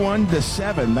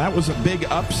 21-7. That was a big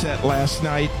upset last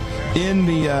night in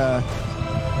the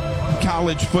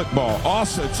college football.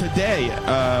 Also today,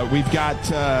 we've got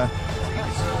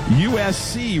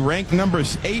USC, ranked number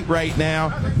 8 right now.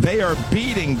 They are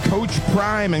beating Coach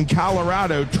Prime in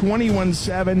Colorado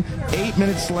 21-7, 8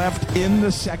 minutes left in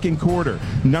the second quarter.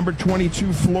 Number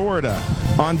 22, Florida,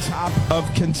 on top of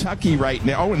Kentucky right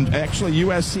now. Oh, and actually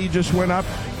USC just went up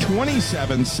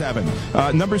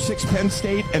 27-7. Number 6, Penn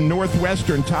State and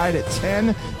Northwestern tied at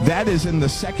 10. That is in the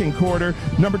second quarter.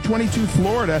 Number 22,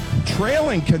 Florida,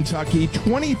 trailing Kentucky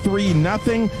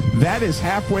 23-0. That is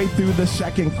halfway through the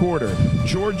second quarter.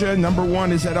 Georgia, number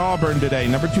 1, is at Auburn today.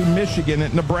 Number 2, Michigan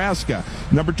at Nebraska.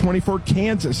 Number 24,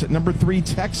 Kansas at number 3,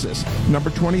 Texas.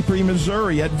 Number 23,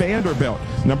 Missouri at Vanderbilt.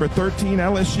 Number 13,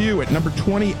 LSU at number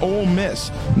 20, Ole Miss.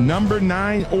 Number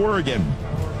 9, Oregon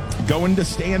going to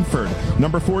Stanford.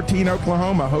 Number 14,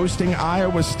 Oklahoma hosting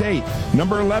Iowa State.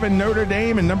 Number 11, Notre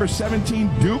Dame, and number 17,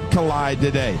 Duke collide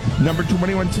today. Number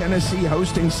 21, Tennessee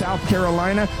hosting South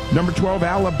Carolina. Number 12,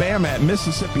 Alabama at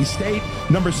Mississippi State.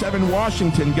 Number 7,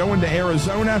 Washington going to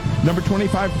Arizona. Number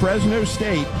 25, Fresno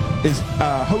State is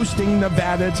hosting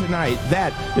Nevada tonight.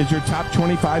 That is your top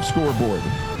 25 scoreboard.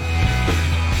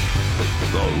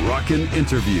 The Rockin'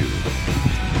 Interview.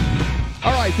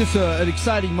 All right, this is an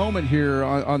exciting moment here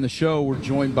on the show. We're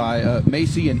joined by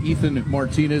Macy and Ethan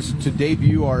Martinez to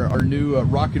debut our new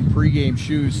Rockin Pregame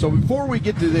shoes. So before we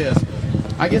get to this,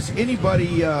 I guess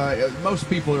anybody, most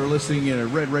people that are listening,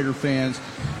 Red Raider fans,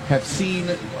 have seen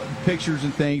pictures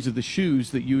and things of the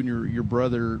shoes that you and your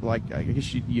brother, like, I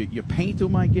guess you paint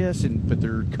them, I guess, but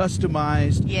they're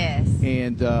customized. Yes.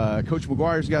 And Coach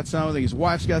McGuire's got some. I think his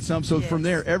wife's got some. So from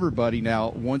there, everybody now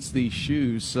wants these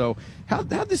shoes. So how'd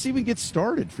this even get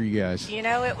started for you guys?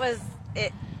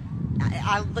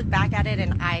 I look back at it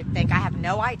and I think I have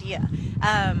no idea.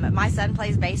 My son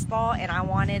plays baseball, and I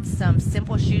wanted some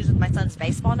simple shoes with my son's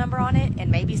baseball number on it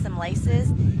and maybe some laces.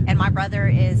 And my brother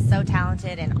is so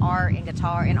talented in art and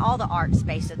guitar and all the arts,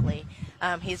 basically.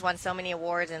 He's won so many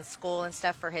awards in school and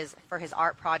stuff for his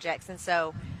art projects. And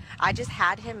so I just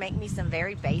had him make me some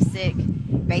very basic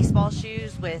baseball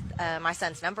shoes with my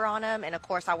son's number on them, and of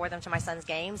course I wore them to my son's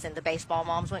games, and the baseball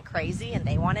moms went crazy and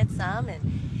they wanted some,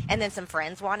 and then some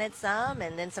friends wanted some,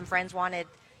 and then some friends wanted,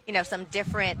 you know, some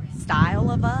different style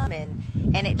of them,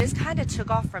 and it just kind of took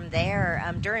off from there.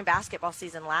 During basketball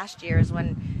season last year is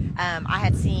when I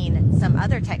had seen some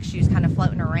other tech shoes kind of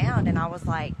floating around, and I was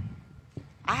like,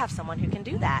 I have someone who can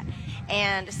do that.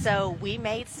 And so we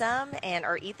made some,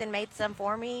 or Ethan made some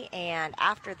for me, and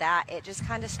after that it just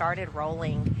kind of started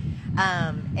rolling.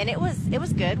 And it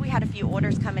was good. We had a few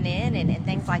orders coming in and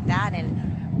things like that,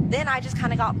 and then I just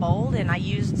kind of got bold and I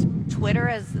used Twitter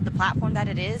as the platform that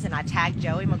it is, and I tagged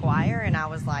Joey McGuire and I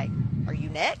was like, are you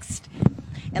next?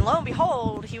 And lo and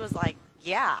behold, he was like,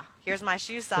 yeah, here's my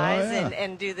shoe size. Oh, yeah.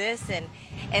 and do this,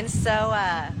 and so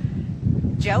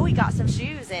Joey got some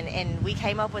shoes, and we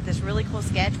came up with this really cool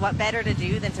sketch. What better to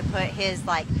do than to put his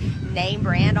like name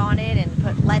brand on it and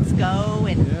put Let's Go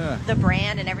and the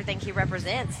brand and everything he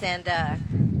represents, and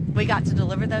we got to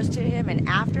deliver those to him. And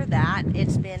after that,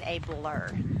 it's been a blur,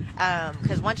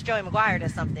 because once Joey McGuire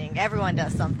does something, everyone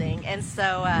does something, and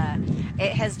so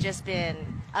it has just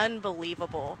been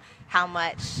unbelievable how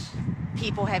much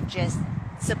people have just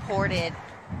supported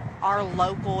our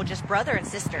local just brother and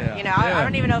sister. You know, I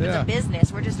don't even know if it's a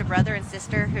business. We're just a brother and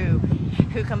sister who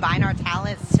combine our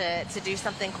talents to do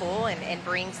something cool and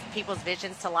brings people's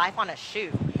visions to life on a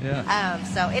shoe.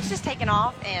 So it's just taken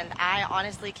off, and I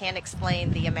honestly can't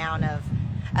explain the amount of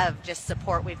just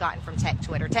support we've gotten from Tech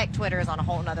Twitter. Tech Twitter is on a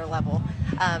whole nother level,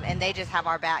 and they just have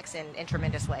our backs in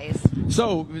tremendous ways.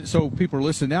 So people are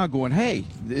listening now going, hey,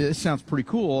 this sounds pretty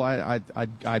cool.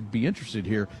 I'd be interested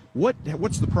here.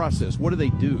 What's the process? What do they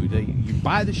do? You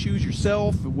buy the shoes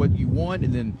yourself, what you want,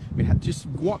 and then just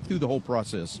walk through the whole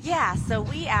process. Yeah, so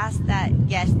we ask that,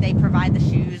 yes, they provide the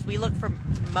shoes. We look for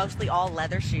mostly all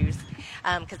leather shoes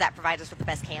because that provides us with the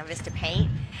best canvas to paint,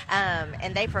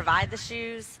 and they provide the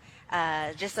shoes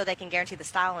just so they can guarantee the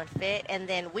style and fit. And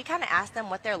then we kind of ask them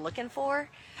what they're looking for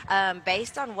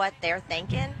based on what they're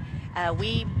thinking.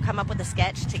 We come up with a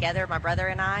sketch together, my brother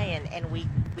and I, and we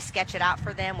sketch it out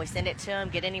for them. We send it to them,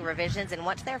 get any revisions, and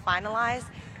once they're finalized,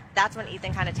 that's when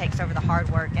Ethan kind of takes over the hard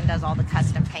work and does all the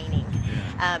custom painting.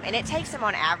 And it takes him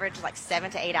on average like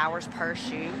 7 to 8 hours per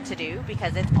shoe to do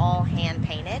because it's all hand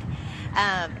painted.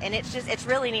 And it's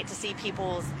really neat to see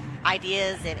people's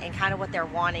ideas and kind of what they're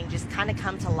wanting just kind of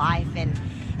come to life,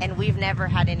 and we've never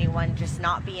had anyone just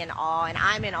not be in awe, and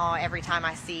I'm in awe every time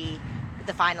I see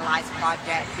the finalized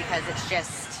project because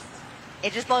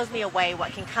it just blows me away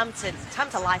what can come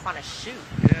to life on a shoe.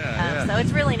 So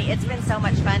it's really neat. It's been so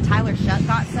much fun. Tyler Shutt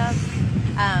got some.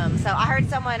 So I heard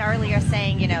someone earlier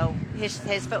saying, you know, his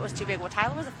foot was too big. Well,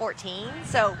 Tyler was a 14,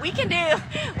 so we can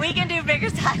do bigger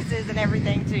sizes and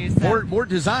everything too. So. More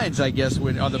designs, I guess,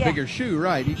 on the bigger shoe,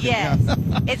 right?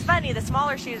 It's funny. The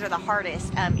smaller shoes are the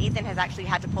hardest. Ethan has actually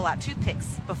had to pull out toothpicks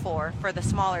before for the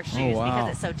smaller shoes because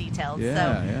it's so detailed.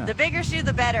 The bigger shoe,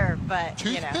 the better. But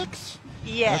toothpicks.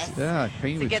 Yes. To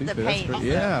get the paint.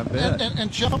 Yeah,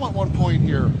 and Jeff, I'm at one point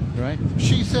here. Right.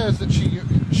 She says that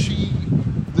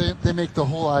they make the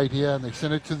whole idea and they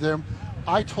send it to them.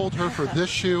 I told her for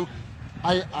this shoe,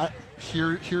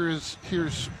 here's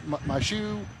my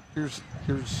shoe. Here's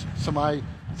some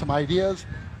ideas.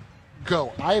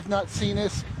 Go. I have not seen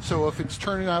this, so if it's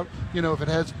turning out, you know, if it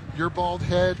has your bald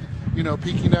head, you know,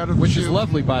 peeking out of the which shoe, is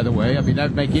lovely, by the way. I mean,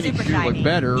 that'd make any super shoe shiny. look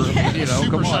better. You know, super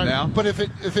come on shiny. now. But if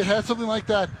it had something like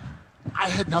that, I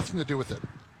had nothing to do with it.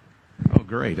 Oh,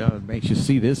 great. It makes you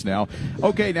see this now.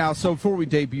 Okay, now, so before we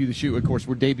debut the shoe, of course,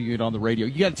 we're debuting it on the radio.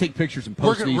 You got to take pictures and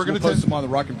post these. We'll post them on the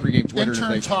Rockin Pregame Twitter.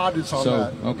 Intern Todd is on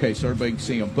that. Okay, so everybody can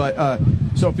see them. But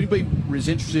so if anybody is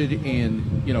interested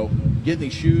in, you know, getting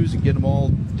these shoes and getting them all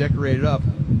decorated up,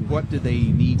 what do they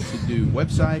need to do?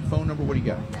 Website, phone number, what do you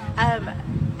got?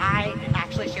 I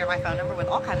actually share my phone number with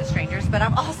all kinds of strangers, but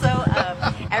I'm also,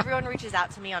 everyone reaches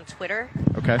out to me on Twitter.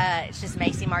 Okay. It's just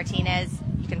Macy Martinez.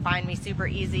 You can find me super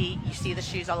easy. You see the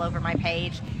shoes all over my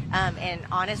page. And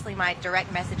honestly, my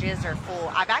direct messages are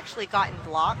full. I've actually gotten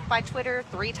blocked by Twitter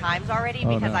 3 times already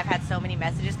because I've had so many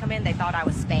messages come in. They thought I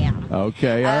was spam.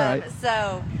 Okay, all right.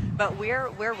 So, but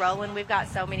we're rolling. We've got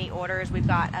so many orders. We've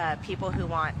got people who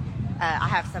want. I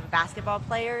have some basketball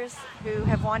players who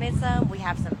have wanted some. We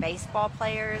have some baseball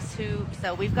players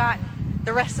so we've got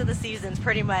the rest of the season's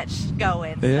pretty much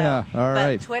going. Yeah, all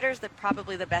right. But Twitter's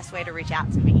probably the best way to reach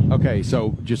out to me. Okay,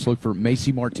 so just look for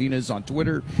Macy Martinez on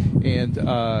Twitter, and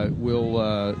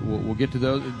we'll get to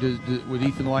those. Would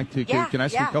Ethan like to? Can I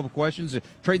ask you a couple questions?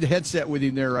 Trade the headset with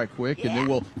him there right quick, and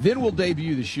then we'll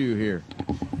debut the shoe here.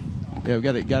 Yeah, we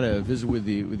got to visit with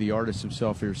the artist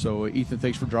himself here. So Ethan,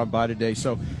 thanks for dropping by today.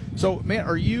 So man,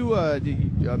 are you? I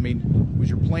mean, was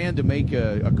your plan to make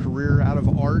a career out of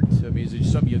art? I mean, is it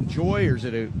something you enjoy, or is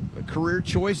it a career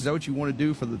choice? Is that what you want to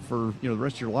do for the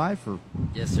rest of your life? Or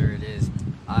yes, sir, it is.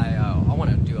 I want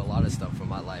to do a lot of stuff with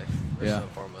my life, first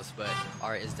and foremost, but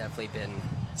art has definitely been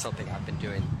something I've been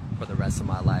doing for the rest of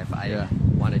my life. I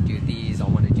want to do these. I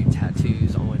want to do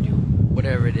tattoos. I want to do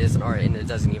whatever it is in art, and it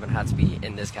doesn't even have to be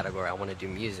in this category. I want to do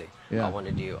music. I want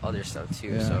to do other stuff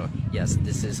too. So yes,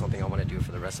 this is something I want to do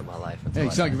for the rest of my life. Hey,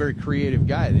 you sound like a very creative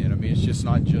guy then. I mean, it's just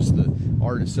not just the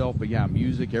art itself, but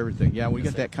music, everything. Yeah, we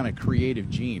got that kind of creative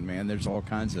gene, man. There's all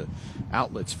kinds of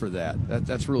outlets for that.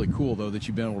 That's really cool, though, that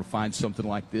you've been able to find something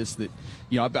like this that,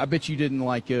 I bet you didn't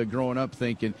like growing up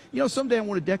thinking, someday I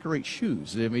want to decorate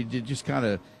shoes. I mean, it just kind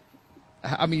of,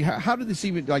 how did this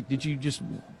even, did you just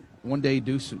one day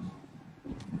do some,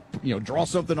 draw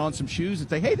something on some shoes and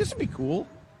think, hey, this would be cool?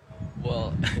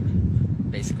 Well,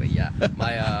 basically, yeah.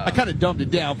 My I kind of dumbed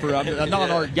it down for a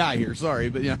non-art guy here. Sorry,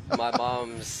 but my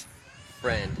mom's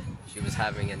friend, she was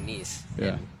having a niece.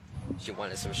 Yeah. And she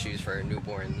wanted some shoes for her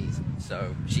newborn niece,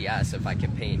 so she asked if I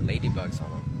could paint ladybugs on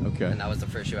them. Okay. And that was the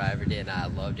first shoe I ever did, and I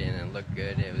loved it, and it looked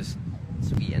good. It was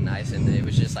sweet and nice, and it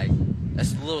was just like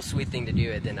a little sweet thing to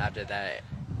do. And then after that,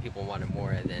 people wanted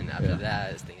more, and then after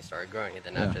that, things started growing, and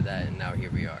then after that, and now here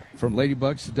we are. From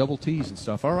ladybugs to double T's and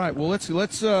stuff. All right, well let's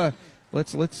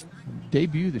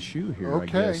debut the shoe here. Okay.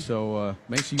 I guess. So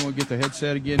Macy, you want to get the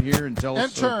headset again here and tell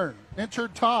us?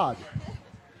 Intern Todd.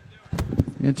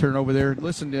 Intern over there.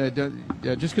 Listen,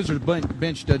 just because there's a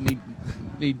bench doesn't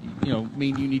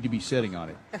mean you need to be sitting on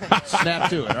it.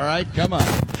 Snap to it. All right, come on.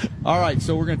 All right,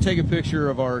 so we're going to take a picture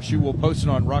of our shoe. We'll post it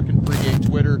on Rockin Pregame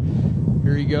Twitter.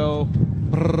 Here you go.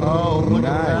 Oh, look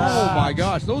at that. Oh my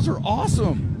gosh, those are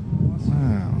awesome.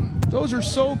 Wow, those are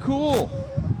so cool.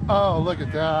 Oh, look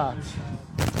at that.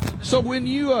 So when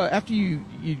you after you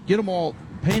get them all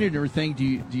painted and everything,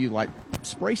 do you like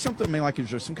spray something? I mean, like,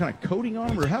 is there some kind of coating on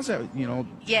them, or how's that?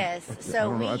 Yes.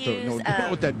 So I don't know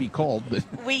what that'd be called, but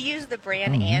we use the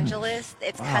brand Angelus.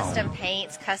 It's custom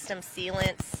paints, custom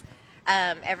sealants,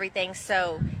 everything.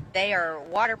 So they are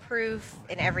waterproof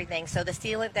and everything. So the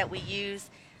sealant that we use,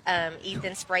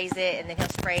 Ethan sprays it, and then he'll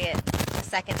spray it a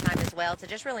second time as well to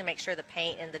just really make sure the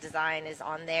paint and the design is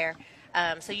on there.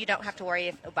 So you don't have to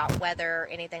worry about weather or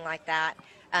anything like that.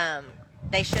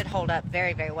 They should hold up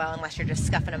very, very well unless you're just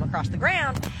scuffing them across the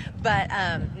ground. But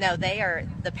no,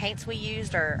 the paints we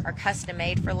used are custom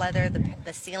made for leather.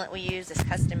 The sealant we use is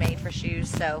custom made for shoes.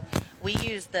 So we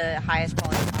use the highest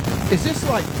quality possible.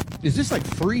 Is this like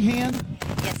freehand?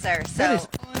 Yes, sir. So that is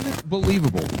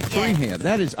unbelievable. Freehand.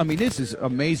 That is, this is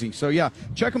amazing. So yeah,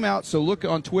 check them out. So look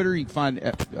on Twitter. You can find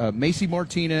Macy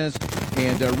Martinez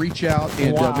and reach out,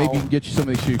 and maybe you can get you some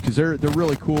of these shoes because they're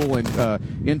really cool. And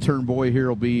intern boy here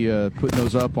will be putting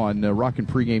those up on Rockin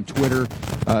Pregame Twitter,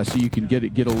 so you can get a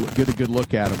good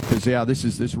look at them. Because this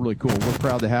is really cool. We're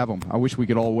proud to have them. I wish we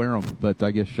could all wear them, but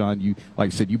I guess Sean, you, like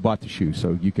I said, you bought the shoes,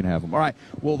 so you can have them. All right.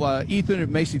 Well, Ethan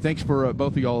and Macy, thanks for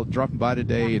both of y'all dropping by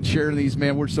today and sharing these.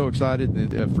 Man, we're so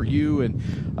excited for you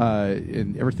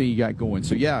and everything you got going.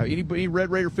 So yeah, any Red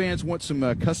Raider fans want some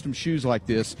custom shoes like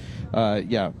this?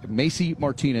 Macy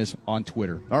Martinez on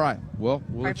Twitter. All right. Well,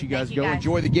 we'll let you guys go.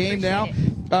 Enjoy the game now.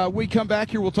 We come back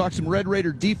here. We'll talk some Red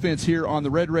Raider defense here on the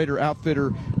Red Raider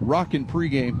Outfitter Rockin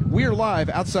Pregame. We are live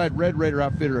outside Red Raider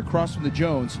Outfitter across from the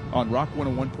Jones on Rock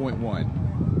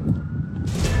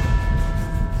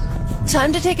 101.1.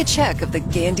 Time to take a check of the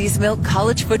Gandy's Milk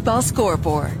College Football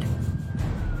scoreboard.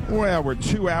 Well, we're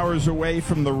 2 hours away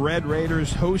from the Red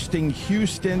Raiders hosting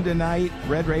Houston tonight.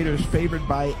 Red Raiders favored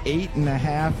by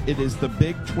 8.5. It is the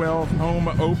Big 12 home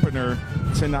opener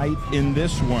tonight in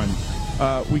this one.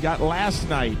 We got last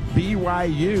night,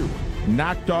 BYU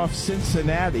knocked off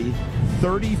Cincinnati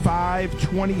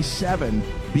 35-27.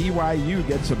 BYU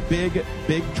gets a big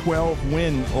Big 12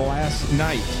 win last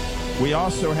night. We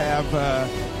also have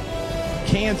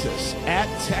Kansas at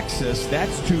Texas.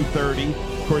 That's 2:30.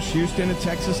 Of course, Houston and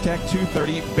Texas Tech,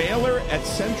 2:30. Baylor at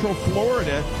Central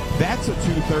Florida. That's a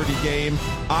 2:30 game.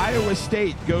 Iowa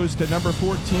State goes to number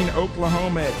 14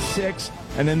 Oklahoma at 6.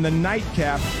 And in the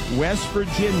nightcap, West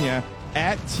Virginia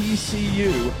at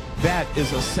TCU. That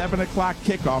is a 7 o'clock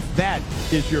kickoff. That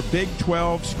is your Big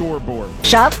 12 scoreboard.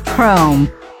 Shop Chrome.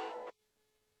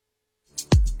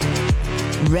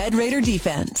 Red Raider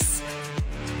defense.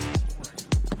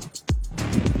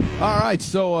 All right,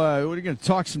 so we're going to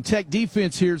talk some Tech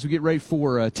defense here as we get ready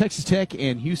for Texas Tech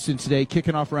and Houston today,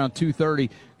 kicking off around 2:30.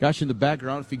 Gosh, in the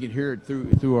background, if you can hear it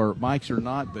through our mics or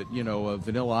not, but,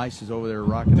 Vanilla Ice is over there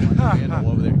rocking the handle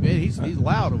over there. Man, he's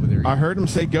loud over there. I heard him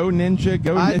say, "Go Ninja,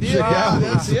 go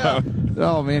Ninja, go."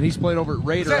 Oh, man, he's played over at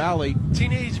Raider Alley.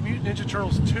 Teenage Mutant Ninja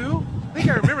Turtles 2? I think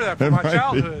I remember that from my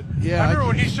childhood. Yeah, I remember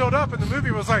when he showed up in the movie,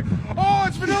 it was like, oh,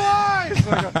 it's Vanilla Ice!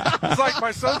 It's like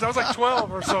my son's, I was like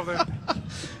 12 or something.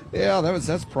 Yeah,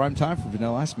 that's prime time for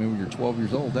Vanilla Ice Man when you're 12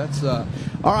 years old. That's all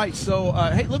right. So,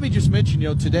 hey, let me just mention,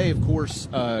 today, of course,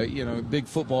 big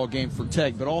football game for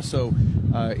Tech, but also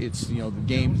it's the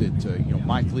game that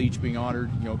Mike Leach being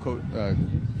honored.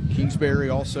 Kingsbury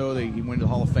also he went to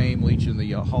the Hall of Fame. Leach in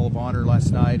the Hall of Honor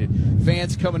last night, and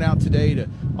fans coming out today to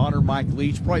honor Mike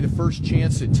Leach. Probably the first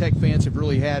chance that Tech fans have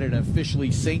really had an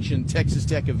officially sanctioned Texas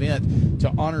Tech event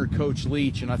to honor Coach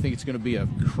Leach, and I think it's going to be a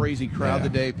crazy crowd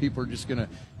today. People are just going to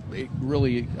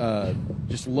really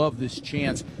just love this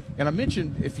chance. And I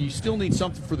mentioned if you still need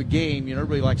something for the game,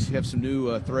 everybody likes to have some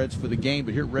new threads for the game,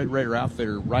 but here at Red Raider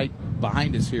Outfitter, right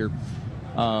behind us here,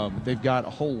 they've got a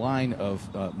whole line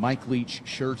of Mike Leach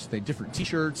shirts. They have different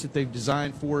T-shirts that they've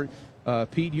designed for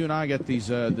it. Pete, you and I got these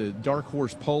the Dark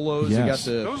Horse polos. Yes.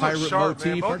 They got the those pirate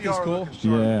motif. Aren't these cool?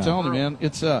 Yeah. I'm telling you, man,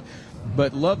 it's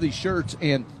but love these shirts,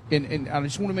 and I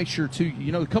just want to make sure too.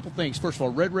 A couple things. First of all,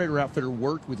 Red Raider Outfitter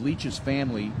worked with Leach's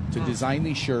family to design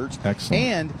these shirts. Excellent.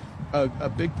 And a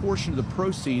big portion of the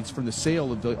proceeds from the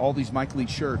sale of all these Mike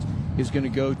Leach shirts is going to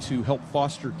go to help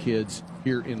foster kids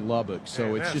here in Lubbock.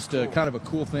 So it's just a kind of a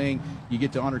cool thing. You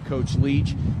get to honor Coach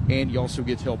Leach, and you also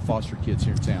get to help foster kids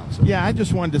here in town. So. Yeah, I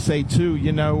just wanted to say too.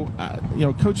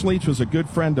 Coach Leach was a good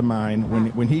friend of mine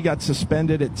when he got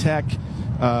suspended at Tech.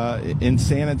 In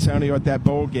San Antonio at that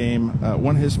bowl game,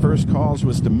 one of his first calls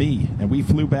was to me, and we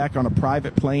flew back on a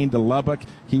private plane to Lubbock.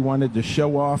 He wanted to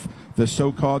show off the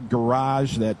so-called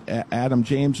garage that Adam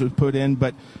James was put in.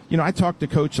 But, I talked to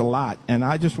Coach a lot, and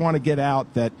I just want to get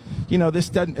out that, this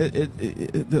doesn't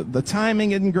the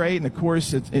timing isn't great, and, of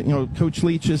course, Coach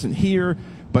Leach isn't here.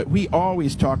 But we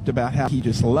always talked about how he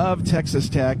just loved Texas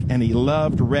Tech and he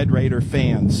loved Red Raider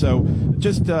fans. So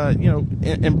just,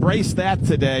 embrace that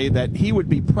today, that he would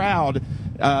be proud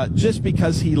just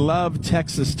because he loved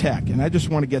Texas Tech. And I just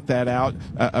want to get that out.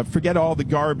 Forget all the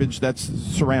garbage that's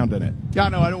surrounding it. Yeah,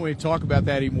 no, I don't want to talk about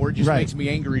that anymore. It just makes me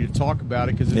angry to talk about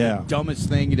it because it's the dumbest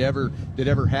thing that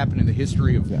ever happened in the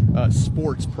history of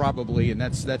sports, probably, and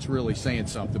that's really saying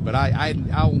something. But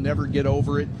I'll never get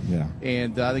over it. Yeah.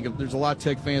 And I think there's a lot of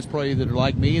Tech fans probably that are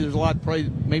like me. There's a lot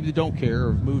probably maybe that don't care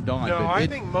or have moved on. No, but I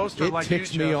think most are like you, It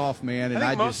ticks me off, man, and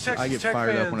I get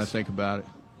fired up when I think about it.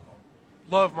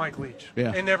 Love Mike Leach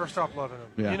and never stop loving him.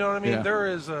 Yeah. You know what I mean? Yeah. There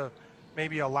is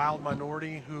maybe a loud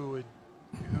minority who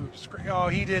scream, oh,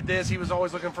 he did this. He was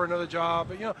always looking for another job.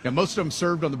 But, yeah, most of them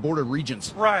served on the Board of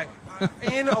Regents. Right.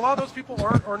 And a lot of those people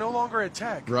are no longer at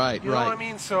Tech. Right, You know what I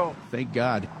mean? So thank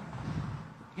God.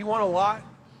 He won a lot.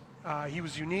 He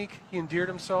was unique. He endeared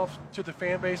himself to the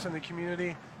fan base and the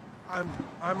community.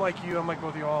 I'm like you. I'm like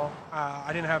both of y'all.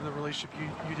 I didn't have the relationship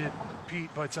you did, Pete,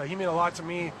 but he meant a lot to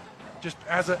me. Just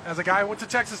as a guy who went to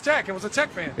Texas Tech and was a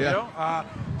Tech fan,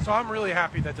 so I'm really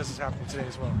happy that this is happening today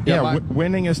as well. Yeah,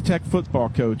 winningest Tech football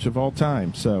coach of all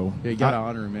time. So you got to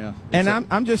honor him, yeah. And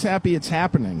I'm just happy it's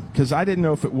happening because I didn't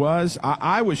know if it was.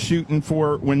 I was shooting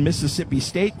for when Mississippi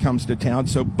State comes to town.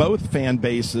 So both fan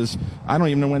bases, I don't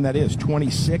even know when that is,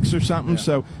 26 or something. Yeah.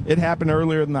 So it happened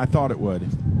earlier than I thought it would.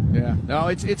 Yeah, no,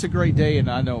 it's a great day,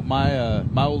 and I know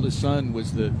my oldest son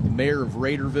was the mayor of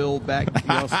Raiderville back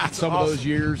some of those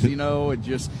years, and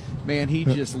just man, he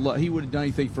would have done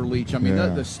anything for Leach. I mean,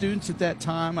 the students at that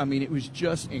time, I mean, it was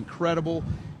just incredible,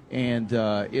 and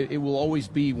it will always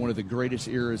be one of the greatest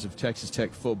eras of Texas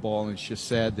Tech football, and it's just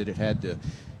sad that it had to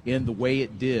end the way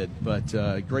it did, but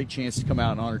great chance to come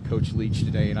out and honor Coach Leach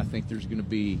today, and I think there's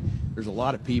a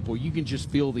lot of people. You can just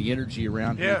feel the energy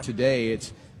around here today.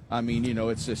 It's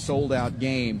a sold-out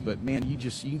game, but man, you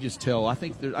can just tell. I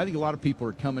think a lot of people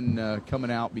are coming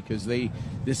out because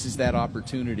this is that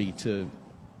opportunity to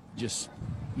just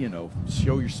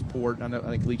show your support. I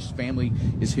think Leach's family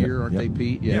is here, aren't they,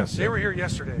 Pete? Yeah. Yes, they were here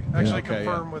yesterday. Actually,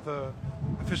 confirmed with a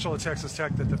official at Texas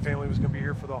Tech that the family was going to be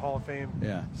here for the Hall of Fame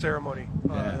ceremony.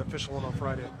 The official one on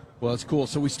Friday. Well, it's cool.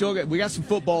 So we got some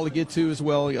football to get to as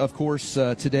well. Of course,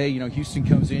 today, Houston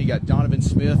comes in. You got Donovan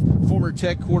Smith, former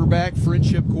Tech quarterback,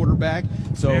 Friendship quarterback.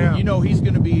 So he's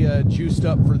going to be juiced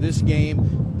up for this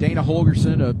game. Dana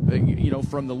Holgerson,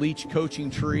 from the Leach coaching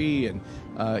tree, and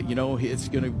it's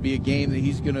going to be a game that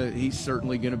he's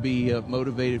certainly going to be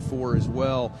motivated for as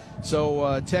well.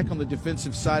 So Tech on the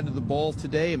defensive side of the ball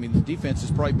today. I mean, the defense has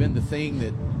probably been the thing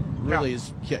that really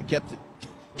has kept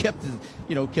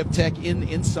Tech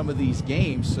in some of these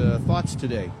games. Thoughts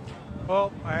today?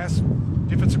 Well, I asked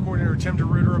defensive coordinator Tim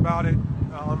DeRuyter about it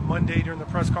on Monday during the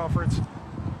press conference.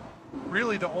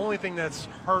 Really, the only thing that's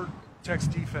hurt Tech's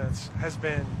defense has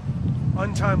been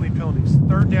untimely penalties.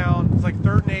 Third down, it's like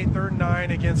 3rd and 8, 3rd and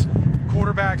 9 against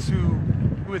quarterbacks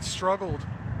who had struggled.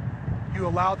 You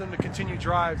allowed them to continue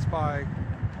drives by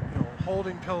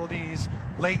holding penalties,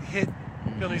 late hit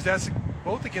penalties. That's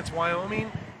both against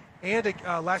Wyoming and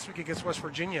last week against West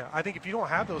Virginia. I think if you don't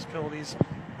have those penalties,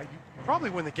 you probably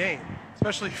win the game,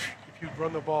 especially if you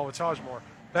run the ball with Tajmore.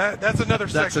 That's another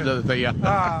section. That's another thing,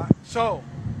 yeah. So,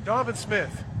 Donovan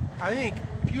Smith, I think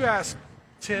if you ask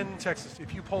 10 Texas,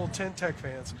 if you poll 10 Tech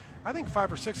fans, I think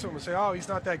 5 or 6 of them would say, oh, he's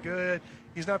not that good,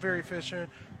 he's not very efficient.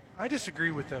 I disagree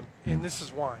with them, and this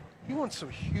is why. He won some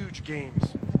huge games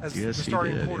as the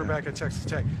starting quarterback at Texas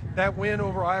Tech. That win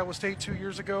over Iowa State 2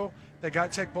 years ago that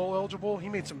got Tech bowl eligible, he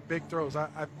made some big throws. I'm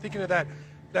thinking of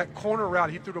that corner route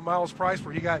he threw to Miles Price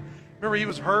where he got – remember, he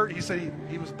was hurt. He said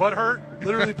he was butt hurt,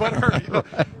 literally butt hurt.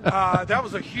 That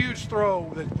was a huge throw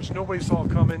which nobody saw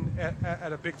coming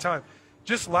at a big time.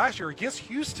 Just last year against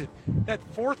Houston, that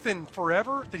 4th and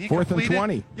forever that he completed. 4th and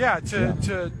 20. Yeah,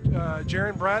 to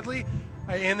Jaron Bradley,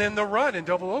 and then the run in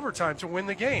double overtime to win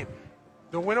the game.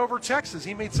 The win over Texas,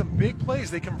 he made some big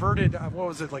plays. They converted,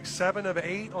 7 of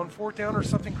 8 on 4th down or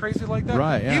something crazy like that.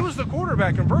 Right, yeah. He was the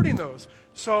quarterback converting those.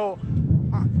 So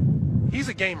he's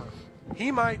a gamer.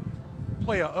 He might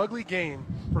play an ugly game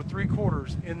for 3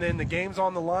 quarters, and then the game's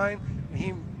on the line, and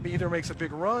he either makes a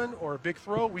big run or a big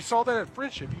throw. We saw that at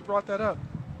Friendship. He brought that up.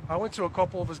 I went to a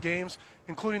couple of his games,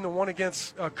 including the one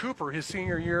against Cooper his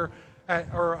senior year,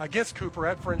 against Cooper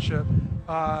at Friendship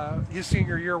his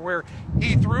senior year, where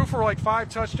he threw for like 5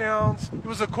 touchdowns. It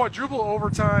was a quadruple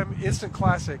overtime instant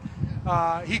classic.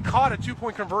 He caught a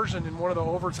 2-point conversion in one of the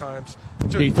overtimes.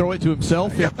 Did he throw it to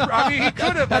himself? Yeah, I mean, he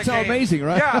could have. That's how amazing,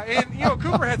 right? Yeah, and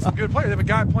Cooper had some good players. They have a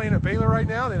guy playing at Baylor right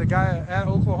now. They have a guy at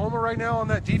Oklahoma right now on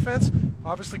that defense.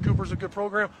 Obviously, Cooper's a good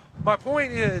program. My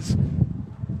point is,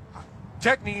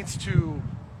 Tech needs to.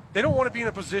 They don't want to be in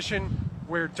a position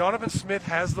where Donovan Smith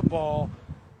has the ball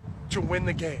to win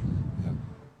the game.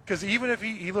 Because even if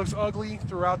he looks ugly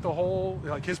throughout the whole,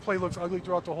 his play looks ugly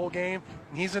throughout the whole game,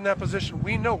 and he's in that position,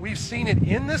 we've seen it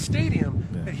in this stadium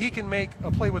that he can make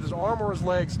a play with his arm or his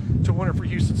legs to win it for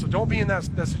Houston. So don't be in that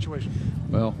situation.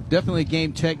 Well, definitely a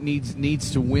game Tech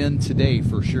needs to win today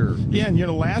for sure. Yeah,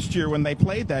 and last year when they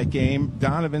played that game,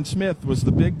 Donovan Smith was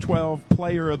the Big 12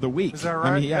 Player of the Week. Is that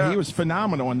right? I mean, he was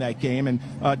phenomenal in that game. And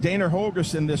Dana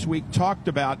Holgorsen this week talked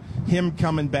about him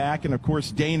coming back, and of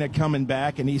course Dana coming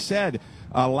back, and he said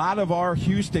a lot of our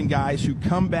Houston guys who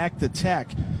come back to Tech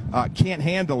can't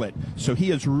handle it. So he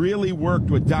has really worked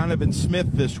with Donovan Smith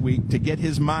this week to get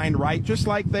his mind right, just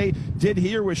like they did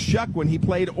here with Shuck when he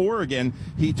played Oregon.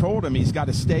 He told him he's got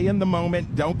to stay in the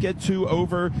moment, don't get too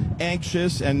over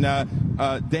anxious. And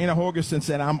Dana Holgorsen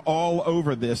said, I'm all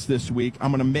over this week.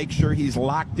 I'm going to make sure he's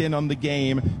locked in on the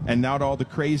game and not all the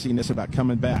craziness about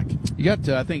coming back. You got,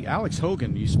 I think, Alex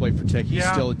Hogan used to play for Tech. He's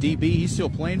still a DB. He's still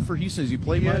playing for Houston. Does he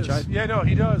play much?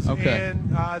 He does. Okay.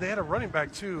 And they had a running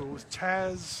back, too. It was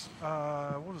Taz.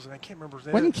 What was it? I can't remember his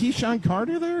name. Wasn't Keyshawn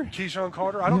Carter there? Keyshawn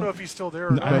Carter. I don't know if he's still there.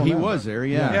 No, he was there,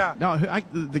 yeah. No,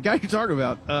 the guy you're talking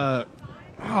about,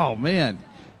 oh, man.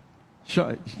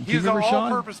 He's an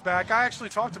all-purpose back. I actually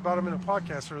talked about him in a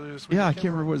podcast earlier this week. Yeah, I can't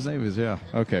remember what his name is, yeah.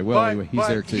 Okay, well, anyway, he's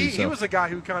there, too. He was a guy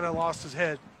who kind of lost his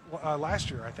head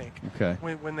last year, I think,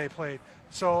 when they played.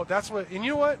 So that's what – and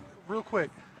you know what? Real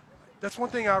quick, that's one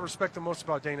thing I respect the most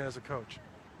about Dana as a coach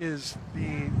is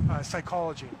the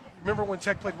psychology. Remember when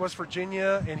Tech played West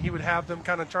Virginia and he would have them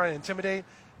kind of try to intimidate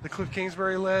the Cliff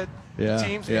Kingsbury-led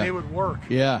teams, and it would work.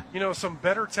 Yeah. Some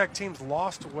better Tech teams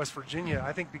lost to West Virginia,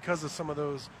 I think, because of some of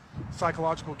those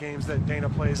psychological games that Dana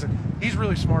plays, and he's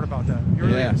really smart about that. He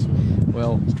really is.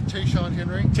 Well, Tayshaun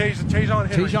Henry.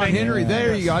 Tayshaun Henry.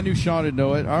 There you go. I knew Sean would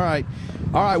know it. All right,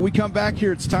 we come back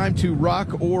here. It's time to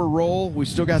rock or roll. We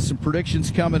still got some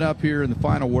predictions coming up here in the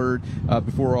final word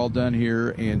before we're all done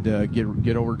here, and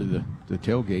get over to the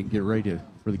tailgate and get ready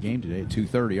for the game today at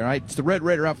 2:30. All right, it's the Red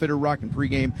Raider Outfitter Rockin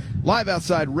Pregame live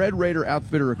outside Red Raider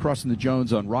Outfitter across from the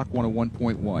Jones on Rock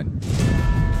 101.1.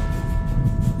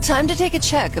 Time to take a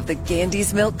check of the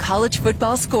Gandy's Milk College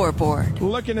Football scoreboard.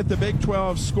 Looking at the Big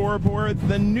 12 scoreboard,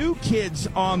 the new kids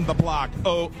on the block.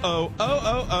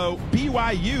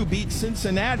 BYU beat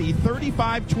Cincinnati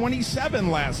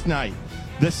 35-27 last night.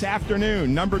 This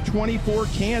afternoon, number 24,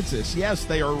 Kansas. Yes,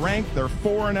 they are ranked. They're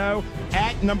 4-0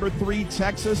 at number 3,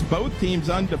 Texas. Both teams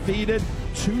undefeated.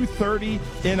 2:30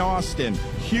 in Austin.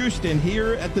 Houston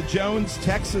here at the Jones,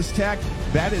 Texas Tech.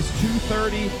 That is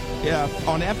 2:30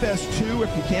 on FS2.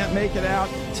 If you can't make it out,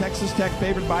 Texas Tech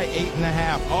favored by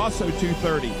 8.5. Also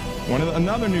 2:30.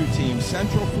 Another new team,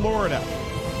 Central Florida,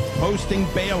 hosting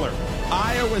Baylor.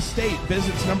 Iowa State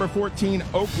visits number 14,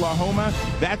 Oklahoma.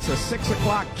 That's a 6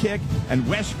 o'clock kick. And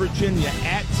West Virginia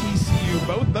at TCU.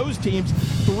 Both those teams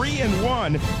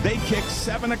 3-1. They kick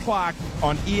 7 o'clock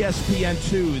on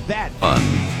ESPN2. That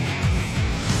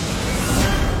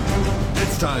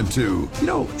It's time to,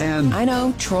 and I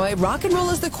know, Troy, rock and roll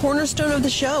is the cornerstone of the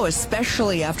show,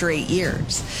 especially after 8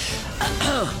 years.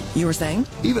 You were saying?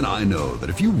 even I know that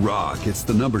if you rock, it's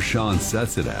the number Sean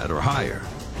sets it at or higher.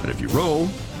 And if you roll,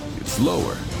 it's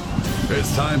lower.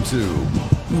 It's time to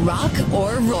rock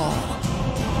or roll.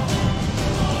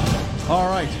 All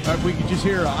right. We can just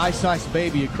hear Ice Ice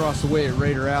Baby across the way at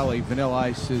Raider Alley. Vanilla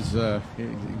Ice is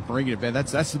bringing it, man.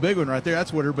 That's the big one right there.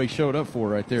 That's what everybody showed up for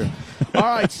right there. All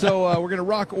right, so we're going to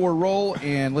rock or roll,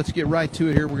 and let's get right to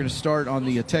it here. We're going to start on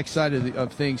the tech side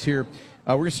of things here.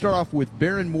 We're going to start off with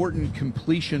Baron Morton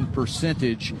completion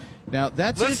percentage. Now,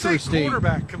 that's interesting. Let's say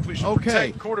quarterback completion.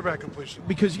 Okay. Quarterback completion.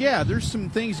 Because, there's some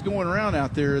things going around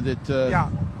out there that...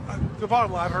 the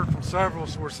bottom line, I've heard from several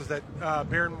sources that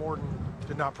Baron Morton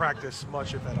did not practice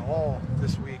much, if at all,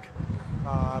 this week.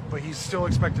 But he's still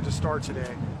expected to start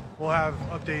today. We'll have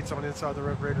updates on Inside the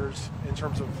Red Raiders in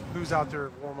terms of who's out there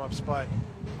at warm-ups. But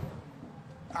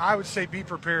I would say be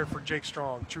prepared for Jake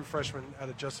Strong, true freshman out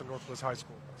of Justin Northwest High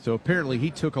School. So apparently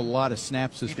he took a lot of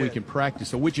snaps this week in practice,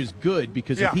 so which is good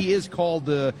because if he is called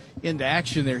into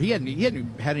action there, he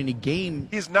hadn't had any game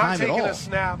He's not time taking at all. a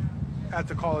snap at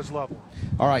the college level.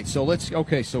 All right, so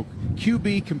so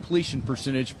QB completion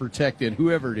percentage for Tech then,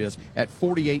 whoever it is, at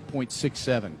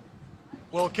 48.67.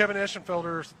 Well, Kevin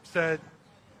Eschenfelder said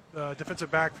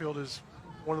defensive backfield is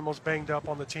one of the most banged up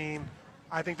on the team.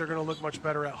 I think they're going to look much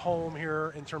better at home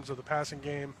here in terms of the passing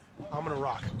game. I'm going to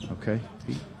rock. Okay.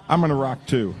 I'm going to rock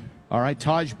too. All right,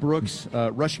 Taj Brooks,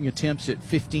 rushing attempts at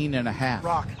 15.5.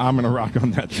 Rock. I'm going to rock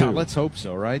on that too. Yeah, let's hope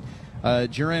so, right?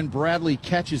 Jaron Bradley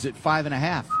catches at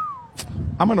 5.5.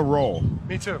 I'm going to roll.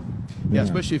 Me too. Yeah,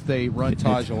 especially if they run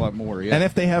Taj a lot more. Yeah. And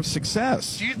if they have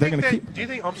success, Do you they're think going to that? keep. Do you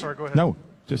think? I'm sorry. Go ahead. No,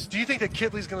 Do you think that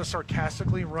Kitley's going to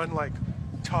sarcastically run like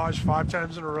Taj 5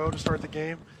 times in a row to start the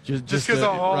game? Just because of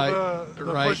all the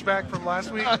pushback from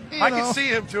last week? I can see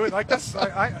him do it. Like that's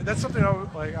something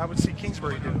I would see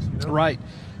Kingsbury do. Right.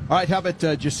 All right. How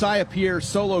about Josiah Pierre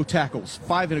solo tackles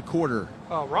 5.25?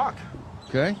 Rock.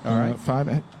 Okay. All right.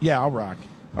 5. Yeah, I'll rock.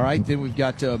 All right. Then we've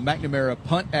got McNamara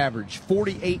punt average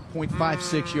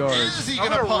 48.56 yards. Is he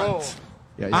going to punt?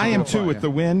 Yeah, I am too with the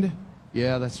wind.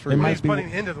 Yeah, that's true. When he's punting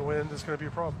into the wind, it's going to be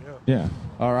a problem. Yeah.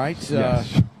 All right.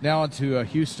 Yes. Now on to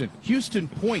Houston. Houston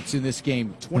points in this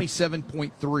game,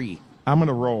 27.3. I'm going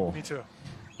to roll. Me too.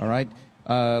 All right.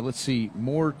 Let's see.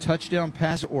 More touchdown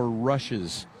pass or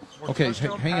rushes? Okay,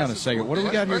 hang on a second. What do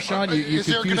we got here, Sean? You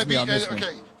confused me on this one.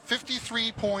 Okay,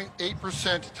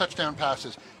 53.8% touchdown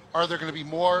passes. Are there going to be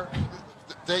more?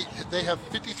 They have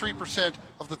 53%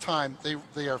 of the time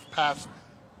they have passed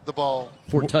the ball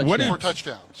for touchdowns. For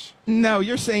touchdowns. No,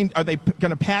 you're saying are they going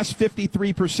to pass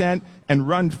 53% and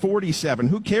run 47?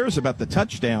 Who cares about the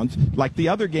touchdowns? Like the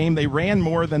other game, they ran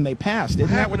more than they passed.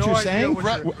 Isn't that what you're saying? We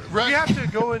have to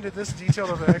go into this detail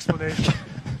of an explanation.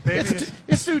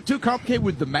 It's too complicated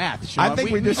with the math, Sean. I think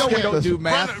we don't do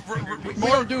math. We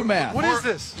don't do math. What is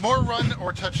this? More run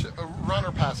or passing.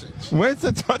 Where's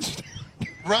the touchdown?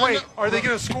 Wait, are they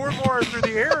going to score more through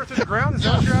the air or through the ground? Is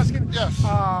that what you're asking? Yes.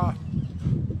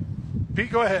 Pete,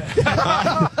 go ahead.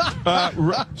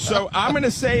 So I'm going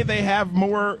to say they have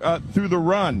more through the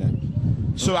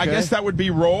run. So I guess that would be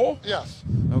roll? Yes.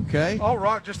 Okay. I'll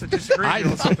rock just to disagree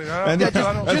on something.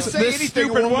 Just say anything.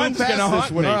 Stupid one's going to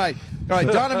hunt me. All right.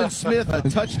 Donovan Smith,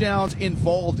 touchdowns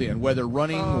involved in, whether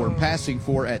running or passing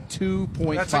for, at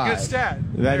 2.5. That's a good stat.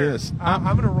 That is. I'm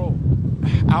going to roll.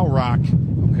 I'll rock.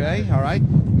 Okay. All right.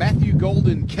 Matthew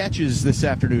Golden catches this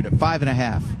afternoon at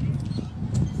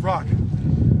 5.5. Rock.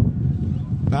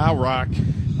 I'll rock.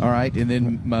 All right. And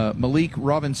then Malik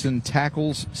Robinson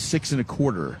tackles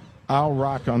 6.25. I'll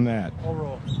rock on that. I'll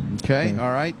roll. Okay.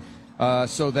 All right.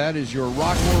 So that is your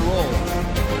rock or roll.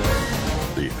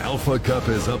 The Alpha Cup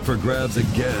is up for grabs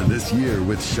again this year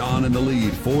with Sean in the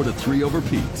lead, 4-3 over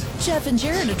Pete. Jeff and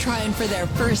Jarret are trying for their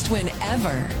first win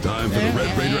ever. Time for the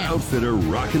Red Raider Outfitter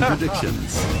Rockin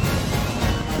Predictions.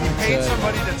 paid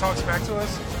somebody to talk smack to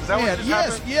us? Is that what just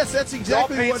happened? Yes, that's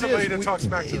exactly Y'all paid what somebody it is. to talk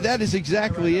smack to us. That is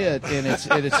exactly it, and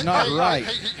it's not right.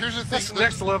 Here's the thing. That's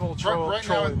next level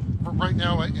trolling. Right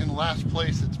now, in last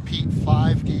place, it's Pete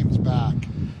 5 games back.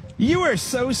 You are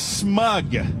so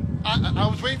smug. I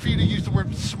was waiting for you to use the word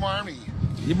smarmy.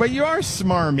 But you are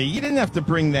smarmy. You didn't have to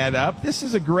bring that up. This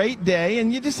is a great day,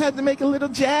 and you just had to make a little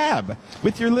jab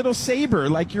with your little saber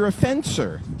like you're a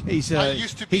fencer. He's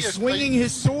swinging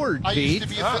his sword, Pete.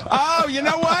 Oh, you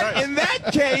know what? In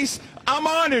that case, I'm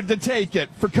honored to take it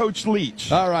for Coach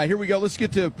Leach. All right, here we go. Let's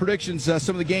get to predictions.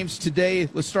 Some of the games today.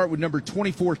 Let's start with number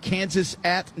 24, Kansas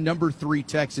at number 3,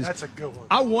 Texas. That's a good one.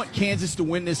 I want Kansas to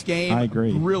win this game. I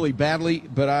agree. Really badly,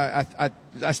 but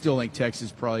I still think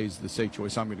Texas probably is the safe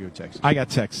choice. I'm going to go Texas. I got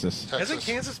Texas. Hasn't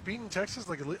Kansas beaten Texas?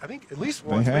 I think at least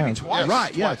once, maybe twice.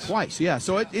 Right, yeah, twice. Yeah,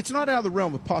 so it's not out of the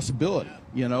realm of possibility,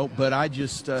 but I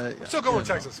just... still going with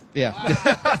Texas. Yeah.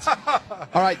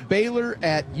 All right, Baylor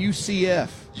at UCF.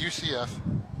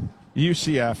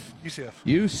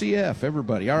 UCF,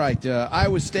 everybody. All right,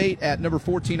 Iowa State at number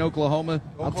 14, Oklahoma.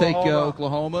 I'll take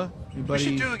Oklahoma. Anybody? We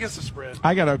should do against the spread.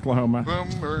 I got Oklahoma.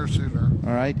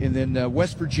 All right, and then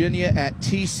West Virginia at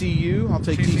TCU. I'll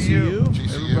take TCU.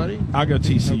 Everybody. I'll go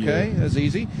TCU. Okay, that's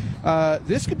easy.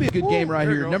 This could be a good game right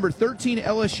here. Number 13,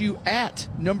 LSU at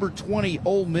number 20,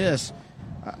 Ole Miss.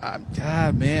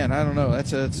 Man, I don't know.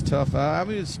 That's tough. I'm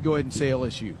going to go ahead and say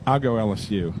LSU. I'll go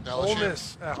LSU. Ole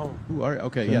Miss at home. Ooh, all right,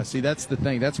 okay, yeah. See, that's the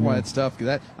thing. That's why it's tough.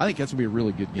 I think that's going to be a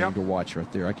really good game to watch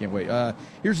right there. I can't wait.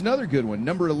 Here's another good one.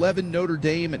 Number 11, Notre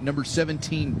Dame at number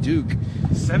 17, Duke.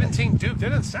 17 Duke? That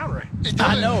doesn't sound right.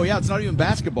 I know, yeah. It's not even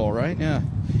basketball, right? Yeah.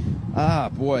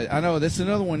 Boy, I know. That's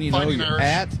another one, you're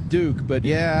at Duke. But,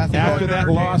 yeah. I think after that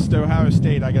loss to Ohio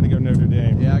State, I got to go Notre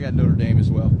Dame. Yeah, I got Notre Dame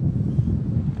as well.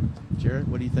 Jarret,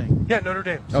 what do you think? Yeah, Notre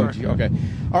Dame. Sorry. Oh, okay.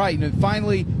 All right, and then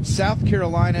finally, South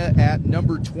Carolina at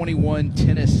number 21,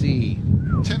 Tennessee.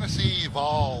 Tennessee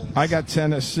evolves. I got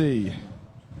Tennessee.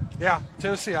 Yeah,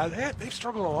 Tennessee. They've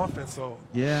struggled on offense, though.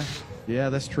 Yeah,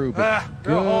 that's true. But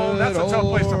that's a tough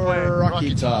place to play.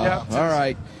 Rocky Top. Yeah, all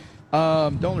right.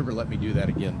 Don't ever let me do that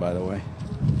again, by the way.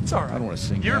 It's all right. I don't want to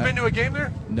sing You ever been to a game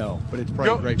there? No, but it's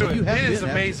probably great. It is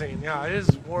amazing. Yeah, it is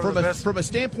one of the best. From a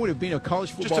standpoint of being a college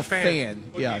football fan.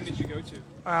 What game did you go to?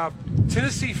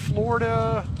 Tennessee,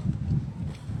 Florida,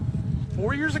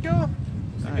 4 years ago.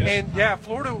 Nice. And,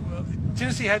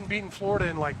 Tennessee hadn't beaten Florida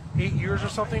in like 8 years or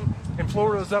something, and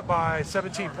Florida was up by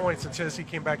 17 points, and Tennessee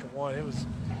came back and won. It was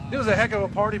a heck of a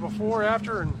party before,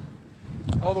 after, and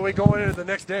all the way going into the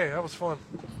next day. That was fun.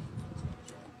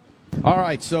 All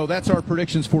right, so that's our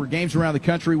predictions for games around the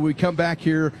country. When we come back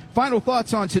here, final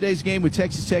thoughts on today's game with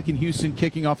Texas Tech and Houston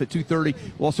kicking off at 2:30.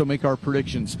 We'll also make our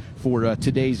predictions for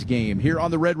today's game here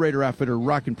on the Red Raider Outfitter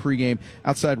Rockin Pregame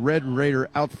outside Red Raider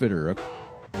Outfitter.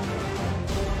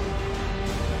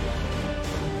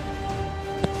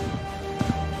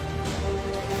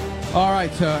 All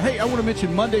right, hey, I want to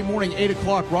mention Monday morning, 8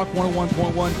 o'clock, Rock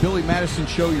 101.1, Billy Madison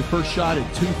Show, your first shot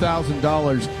at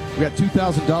 $2,000. We got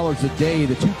 $2,000 a day,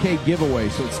 the 2K giveaway.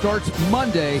 So it starts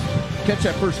Monday. Catch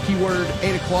that first keyword,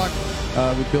 8 o'clock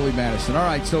with Billy Madison. All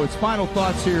right, so it's final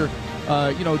thoughts here.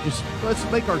 Just let's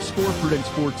make our score predictions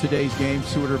for today's game.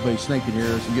 See what everybody's thinking here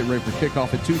as we get ready for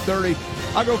kickoff at 2:30.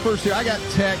 I'll go first here. I got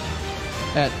Tech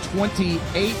at 28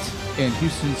 and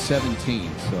Houston 17.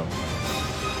 So.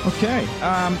 Okay,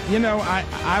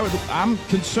 I'm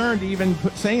concerned even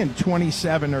saying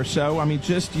 27 or so. I mean,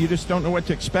 you just don't know what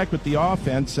to expect with the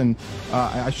offense, and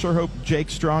I sure hope Jake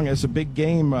Strong has a big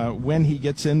game when he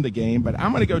gets in the game. But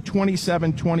I'm going to go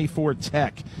 27-24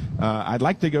 Tech. I'd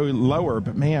like to go lower,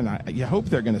 but man, you hope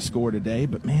they're going to score today.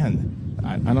 But man,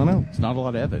 I don't know. It's not a lot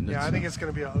of evidence. Yeah, I think it's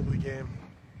going to be an ugly game.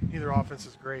 Neither offense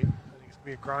is great. I think it's going to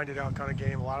be a grinded out kind of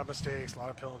game. A lot of mistakes, a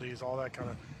lot of penalties, all that kind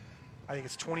of. I think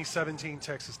it's 2017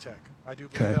 Texas Tech. I do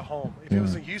believe at home. If it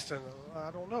was in Houston, I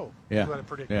don't know. Yeah. Who I'd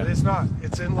predict. But it's not.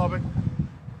 It's in Lubbock,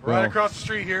 right across the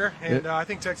street here, and I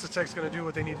think Texas Tech's going to do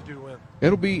what they need to do to win.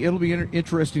 It'll be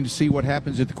interesting to see what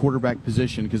happens at the quarterback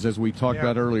position because as we talked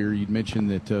about earlier, you'd mentioned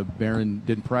that Barron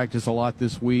didn't practice a lot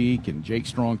this week, and Jake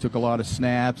Strong took a lot of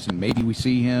snaps, and maybe we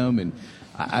see him, and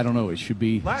I don't know. It should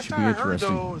be Last should time be I heard,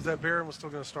 interesting. though, is that Barron was still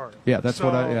going to start. Yeah, that's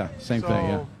same thing,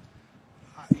 yeah.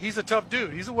 He's a tough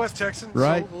dude. He's a West Texan,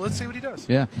 right? So let's see what he does.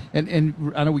 Yeah,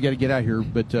 and I know we got to get out here,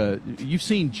 but you've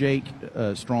seen Jake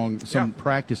Strong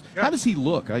practice. Yeah. How does he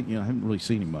look? I haven't really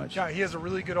seen him much. Yeah, he has a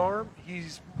really good arm.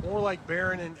 He's more like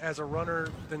Barron as a runner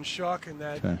than Shuck in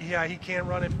that, he can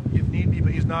run if need be,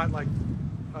 but he's not like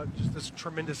just this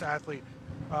tremendous athlete.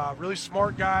 Really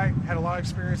smart guy, had a lot of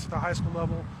experience at the high school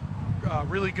level,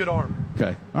 really good arm.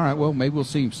 Okay, all right, well, maybe we'll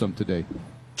see him some today.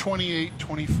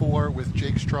 28-24 with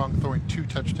Jake Strong throwing 2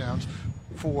 touchdowns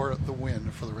for the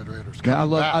win for the Red Raiders. I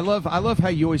love how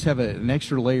you always have an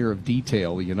extra layer of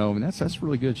detail, and that's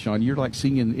really good, Sean. You're like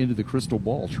seeing into the crystal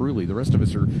ball, truly. The rest of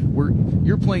us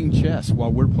you're playing chess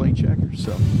while we're playing checkers.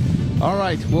 So, all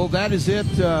right, well, that is it.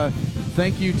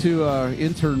 Thank you to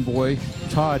intern boy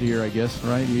Todd here, I guess,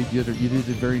 right? You did a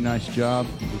very nice job.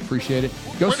 We appreciate it.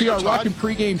 Go see our Rockin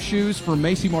Pregame shoes from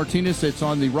Macy Martinez. It's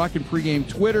on the Rockin Pregame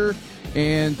Twitter.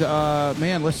 And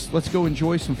man, let's go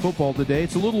enjoy some football today.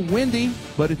 It's a little windy,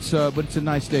 but it's a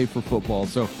nice day for football.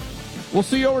 So we'll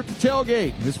see you over at the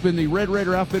tailgate. This has been the Red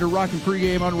Raider Outfitter Rockin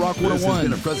Pregame on Rock 101. This has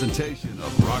been a presentation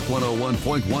of Rock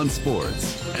 101.1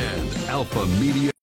 Sports and Alpha Media.